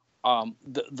therefore,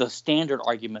 the standard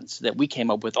arguments that we came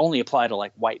up with only apply to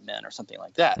like white men or something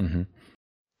like that,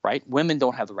 right? Women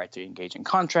don't have the right to engage in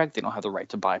contract. They don't have the right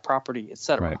to buy property, et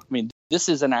cetera. Right. I mean, this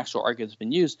is an actual argument that's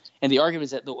been used. And the argument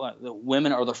is that the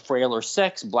women are the frailer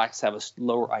sex. Blacks have a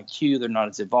lower IQ. They're not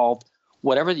as evolved,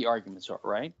 whatever the arguments are,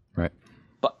 right? Right.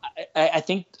 But I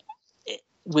think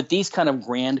with these kind of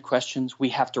grand questions, we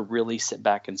have to really sit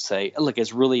back and say, look,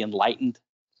 as really enlightened,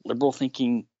 liberal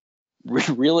thinking,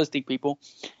 realistic people,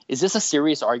 is this a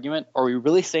serious argument? Are we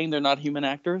really saying they're not human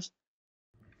actors?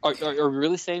 Are we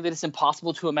really saying that it's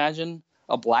impossible to imagine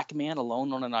a black man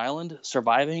alone on an island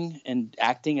surviving and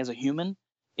acting as a human,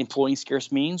 employing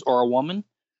scarce means, or a woman?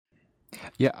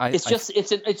 Yeah,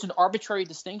 it's an arbitrary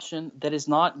distinction that is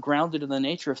not grounded in the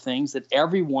nature of things that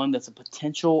everyone that's a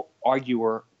potential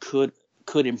arguer could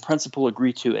in principle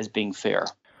agree to as being fair.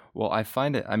 Well, I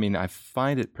find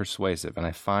it persuasive, and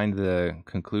I find the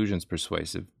conclusions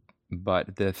persuasive.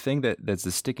 But the thing that's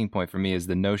the sticking point for me is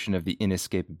the notion of the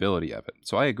inescapability of it.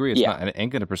 So I agree, it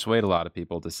ain't going to persuade a lot of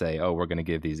people to say, "Oh, we're going to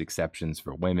give these exceptions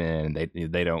for women, and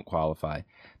they don't qualify."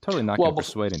 Totally not going to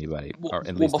persuade anybody.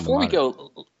 Before we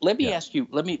go, let me ask you.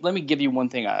 Let me give you one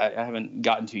thing I haven't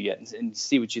gotten to yet, and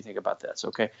see what you think about this.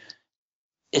 Okay,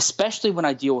 especially when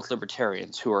I deal with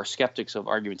libertarians who are skeptics of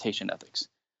argumentation ethics.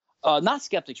 Not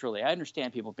skeptics, really. I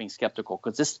understand people being skeptical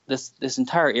because this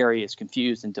entire area is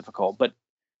confused and difficult. But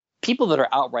people that are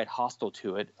outright hostile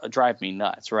to it drive me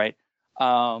nuts, right?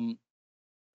 So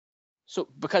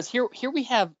because here we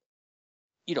have,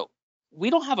 we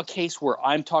don't have a case where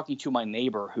I'm talking to my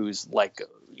neighbor who's like, a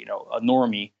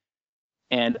normie,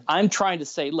 and I'm trying to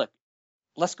say, look,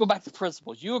 let's go back to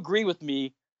principles. You agree with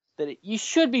me that you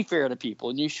should be fair to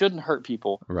people and you shouldn't hurt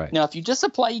people. Right. Now, if you just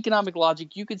apply economic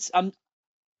logic, you could.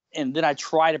 And then I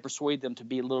try to persuade them to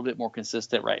be a little bit more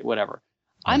consistent, right? Whatever.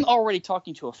 Right. I'm already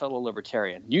talking to a fellow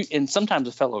libertarian, and sometimes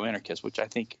a fellow anarchist, which I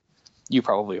think you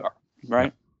probably are,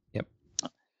 right? Yep.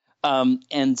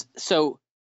 And so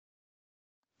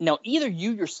now either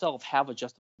you yourself have a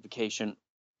justification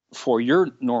for your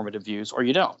normative views or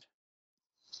you don't.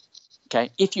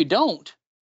 Okay. If you don't,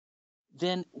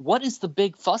 then what is the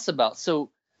big fuss about?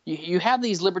 So you have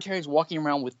these libertarians walking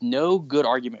around with no good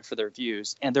argument for their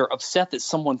views, and they're upset that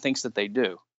someone thinks that they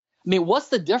do. I mean, what's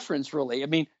the difference, really? I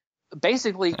mean,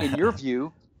 basically, in your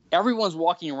view, everyone's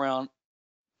walking around.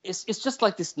 It's just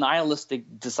like this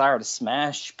nihilistic desire to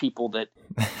smash people. That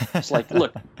it's like,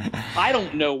 look, I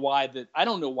don't know why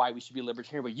we should be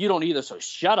libertarian, but you don't either. So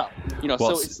shut up.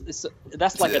 Well, so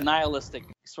that's like a nihilistic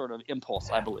sort of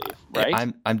impulse, I believe,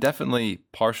 right? I'm definitely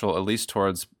partial, at least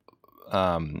towards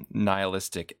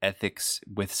nihilistic ethics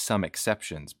with some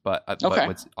exceptions. But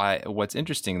what's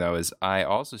interesting though is I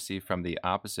also see from the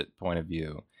opposite point of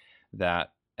view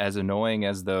that as annoying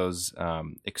as those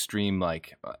extreme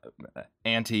like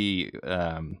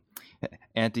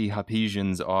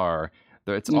anti-Hobbesians are,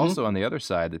 it's also on the other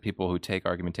side that people who take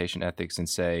argumentation ethics and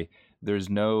say there's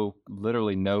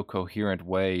literally no coherent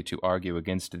way to argue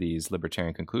against these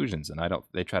libertarian conclusions, and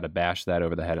they try to bash that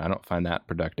over the head. I don't find that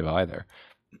productive either.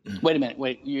 Wait a minute.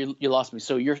 You lost me.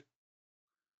 So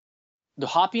the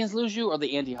Hoppians lose you, or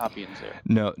the anti-Hoppians there?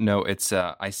 No. It's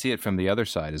I see it from the other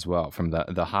side as well. From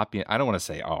the Hoppian. I don't want to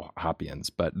say Hoppians,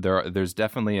 but there's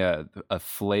definitely a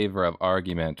flavor of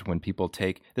argument when people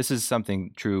take. This is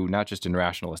something true not just in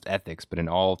rationalist ethics, but in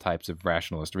all types of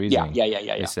rationalist reasoning.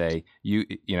 Yeah. They say you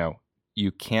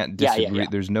you can't disagree. Yeah.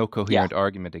 There's no coherent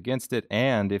argument against it.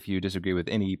 And if you disagree with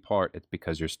any part, it's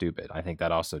because you're stupid. I think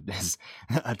that also is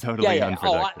totally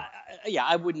unproductive.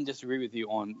 I wouldn't disagree with you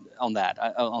on that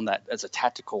as a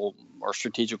tactical or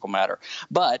strategical matter.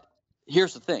 But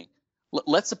here's the thing.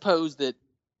 Let's suppose that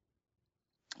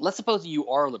you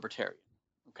are a libertarian.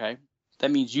 Okay.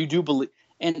 That means you do believe,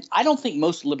 and I don't think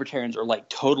most libertarians are like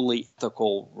totally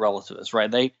ethical relativists, right?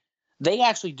 They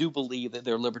actually do believe that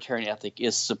their libertarian ethic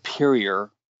is superior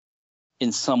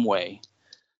in some way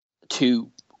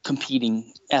to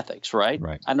competing ethics, right?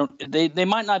 Right. They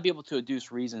might not be able to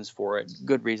adduce reasons for it,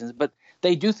 good reasons, but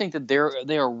they do think that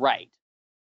they are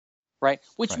right?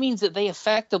 Which means that they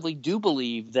effectively do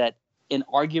believe that an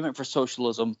argument for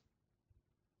socialism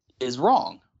is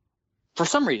wrong for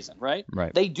some reason, right?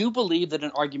 Right. They do believe that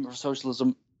an argument for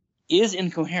socialism is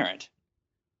incoherent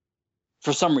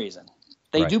for some reason.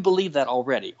 They do believe that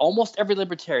already. Almost every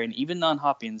libertarian, even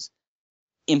non-Hoppians,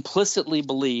 implicitly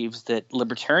believes that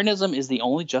libertarianism is the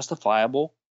only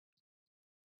justifiable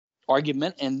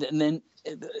argument, and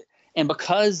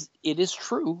because it is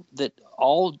true that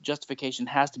all justification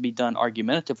has to be done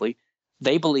argumentatively,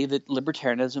 they believe that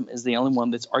libertarianism is the only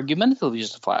one that's argumentatively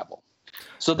justifiable.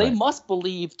 So they must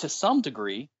believe to some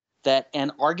degree that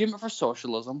an argument for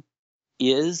socialism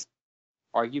is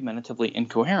argumentatively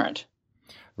incoherent.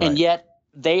 Right. And yet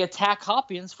they attack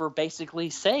Hoppians for basically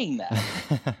saying that.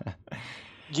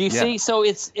 Do you see? So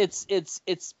it's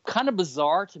kind of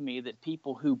bizarre to me that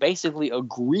people who basically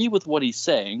agree with what he's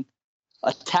saying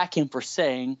attack him for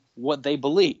saying what they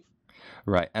believe.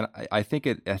 Right, and I think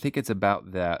it's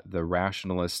about the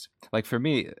rationalist. Like for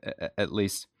me, at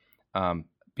least,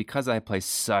 because I place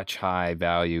such high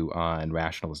value on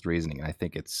rationalist reasoning, I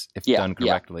think if done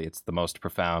correctly, it's the most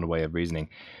profound way of reasoning.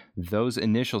 Those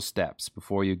initial steps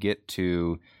before you get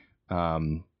to,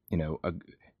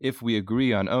 if we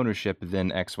agree on ownership,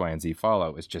 then X, Y, and Z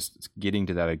follow. It's just getting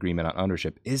to that agreement on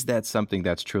ownership. Is that something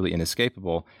that's truly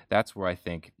inescapable? That's where I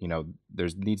think,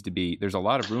 there's a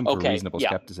lot of room for reasonable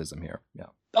skepticism here. Yeah.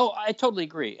 Oh, I totally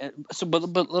agree. So,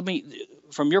 but let me,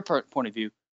 from your point of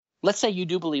view, let's say you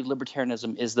do believe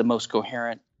libertarianism is the most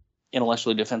coherent,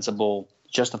 intellectually defensible,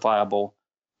 justifiable,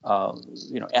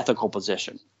 ethical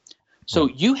position. So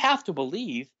you have to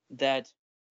believe that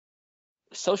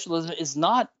socialism is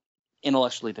not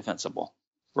intellectually defensible,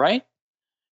 right?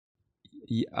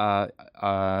 So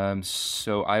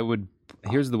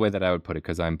here's the way that I would put it,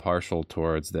 because I'm partial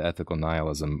towards the ethical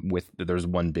nihilism. There's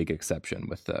one big exception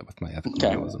with my ethical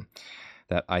nihilism,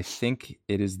 that I think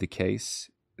it is the case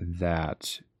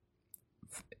that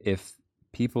if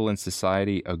people in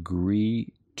society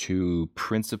agree to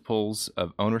principles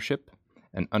of ownership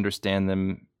and understand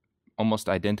them almost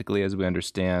identically as we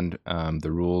understand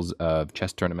the rules of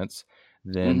chess tournaments,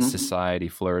 then society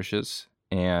flourishes,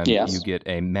 and you get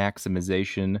a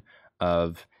maximization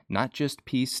of not just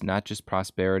peace, not just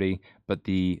prosperity, but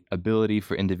the ability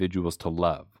for individuals to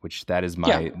love, which that is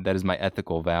my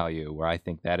ethical value, where I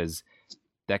think that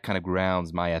kind of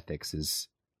grounds my ethics is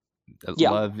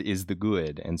love is the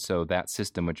good, and so that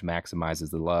system which maximizes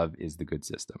the love is the good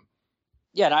system.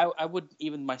 Yeah, and I would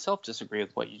even myself disagree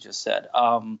with what you just said.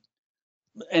 And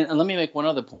let me make one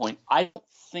other point. I don't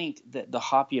think that the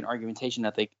Hoppian argumentation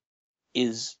ethic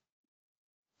is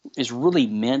really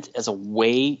meant as a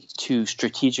way to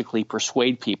strategically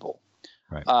persuade people.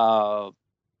 Right.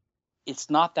 It's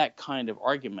not that kind of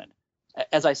argument.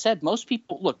 As I said, most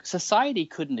people look. Society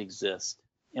couldn't exist,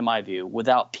 in my view,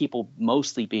 without people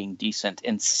mostly being decent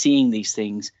and seeing these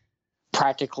things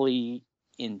practically,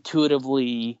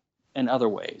 intuitively, and other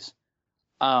ways.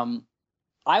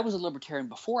 I was a libertarian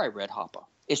before I read Hoppe.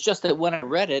 It's just that when I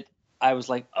read it, I was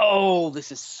like, oh,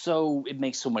 it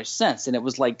makes so much sense. And it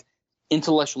was like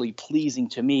intellectually pleasing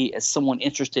to me as someone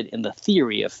interested in the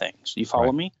theory of things. You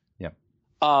follow me? Yeah.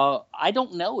 I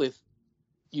don't know if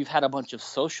you've had a bunch of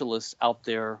socialists out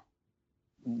there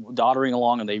doddering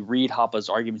along and they read Hoppe's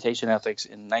Argumentation Ethics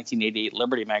in 1988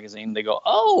 Liberty magazine. They go,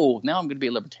 oh, now I'm going to be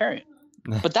a libertarian.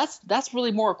 But that's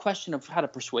really more a question of how to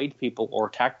persuade people, or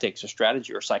tactics or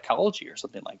strategy or psychology or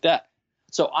something like that.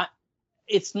 So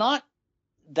it's not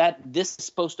that this is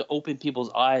supposed to open people's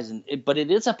eyes, but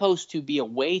it is supposed to be a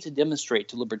way to demonstrate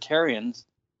to libertarians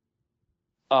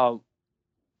why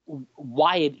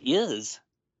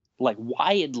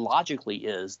it logically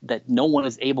is that no one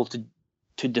is able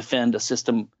to defend a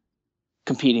system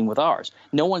competing with ours.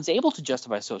 No one's able to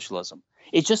justify socialism.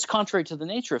 It's just contrary to the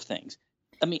nature of things.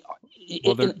 I mean,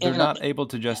 they're not able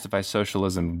to justify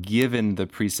socialism given the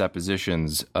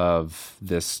presuppositions of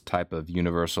this type of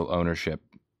universal ownership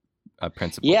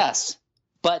principle. Yes,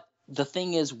 but the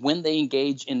thing is, when they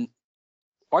engage in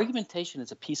argumentation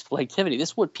is a peaceful activity. This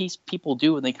is what people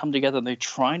do when they come together and they're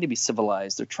trying to be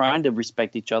civilized. They're trying to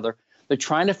respect each other. They're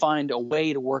trying to find a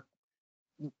way to work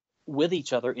with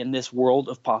each other in this world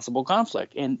of possible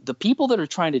conflict. And the people that are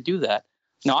trying to do that,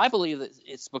 now I believe that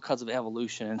it's because of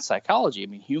evolution and psychology. I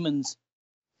mean, humans,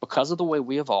 because of the way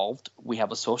we evolved, we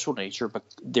have a social nature, but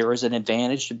there is an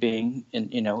advantage to being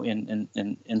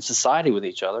in society with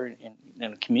each other,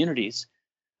 in communities.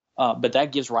 But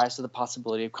that gives rise to the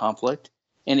possibility of conflict,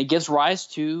 and it gives rise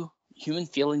to human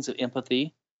feelings of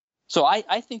empathy. So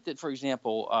I think that, for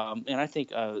example, and I think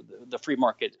the free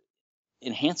market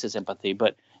enhances empathy,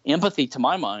 but empathy, to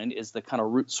my mind, is the kind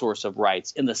of root source of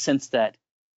rights, in the sense that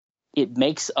it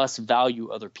makes us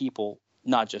value other people,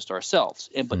 not just ourselves.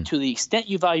 But to the extent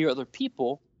you value other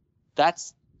people,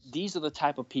 these are the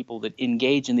type of people that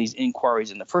engage in these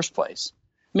inquiries in the first place.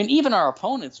 I mean, even our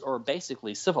opponents are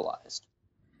basically civilized.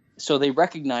 So they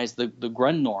recognize the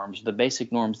ground norms, the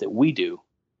basic norms that we do.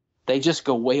 They just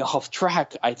go way off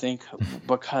track, I think,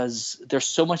 because there's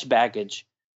so much baggage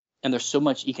and there's so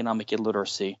much economic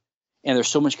illiteracy and there's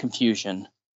so much confusion,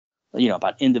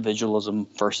 about individualism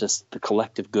versus the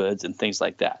collective goods and things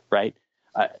like that, right?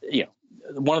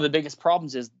 One of the biggest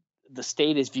problems is the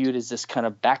state is viewed as this kind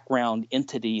of background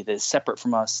entity that is separate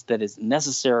from us, that is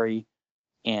necessary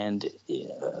and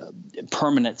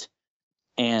permanent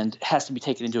and has to be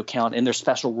taken into account, and there's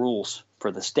special rules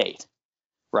for the state,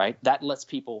 right? That lets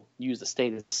people use the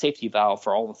state as a safety valve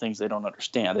for all the things they don't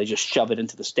understand. They just shove it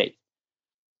into the state.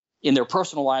 In their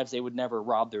personal lives, they would never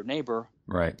rob their neighbor,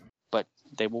 right? But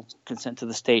they will consent to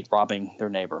the state robbing their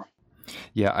neighbor.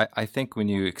 Yeah, I think when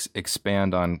you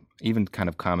expand on even kind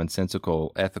of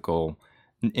commonsensical, ethical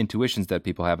intuitions that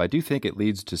people have, I do think it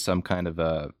leads to some kind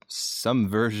of some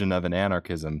version of an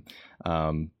anarchism,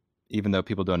 even though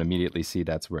people don't immediately see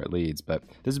that's where it leads. But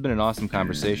this has been an awesome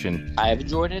conversation. I have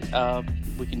enjoyed it.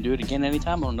 We can do it again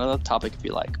anytime on another topic if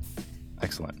you like.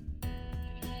 Excellent.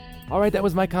 All right, that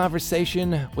was my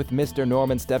conversation with Mr.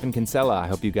 Norman Stephan Kinsella. I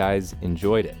hope you guys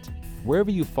enjoyed it.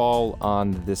 Wherever you fall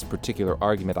on this particular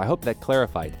argument, I hope that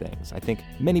clarified things. I think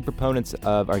many proponents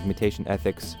of argumentation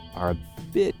ethics are a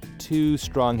bit too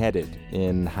strong-headed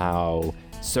in how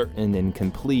certain and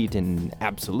complete and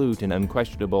absolute and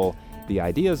unquestionable the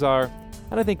ideas are,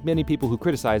 and I think many people who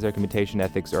criticize argumentation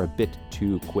ethics are a bit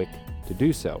too quick to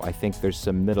do so. I think there's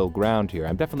some middle ground here.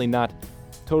 I'm definitely not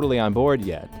totally on board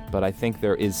yet, but I think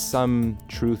there is some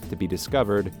truth to be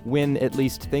discovered when at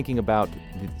least thinking about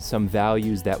some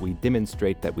values that we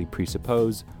demonstrate, that we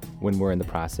presuppose when we're in the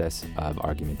process of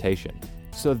argumentation.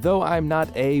 So though I'm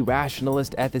not a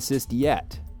rationalist ethicist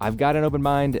yet, I've got an open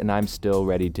mind and I'm still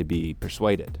ready to be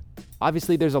persuaded.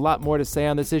 Obviously, there's a lot more to say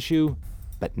on this issue,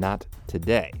 but not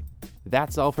today.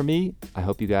 That's all for me. I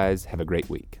hope you guys have a great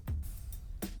week.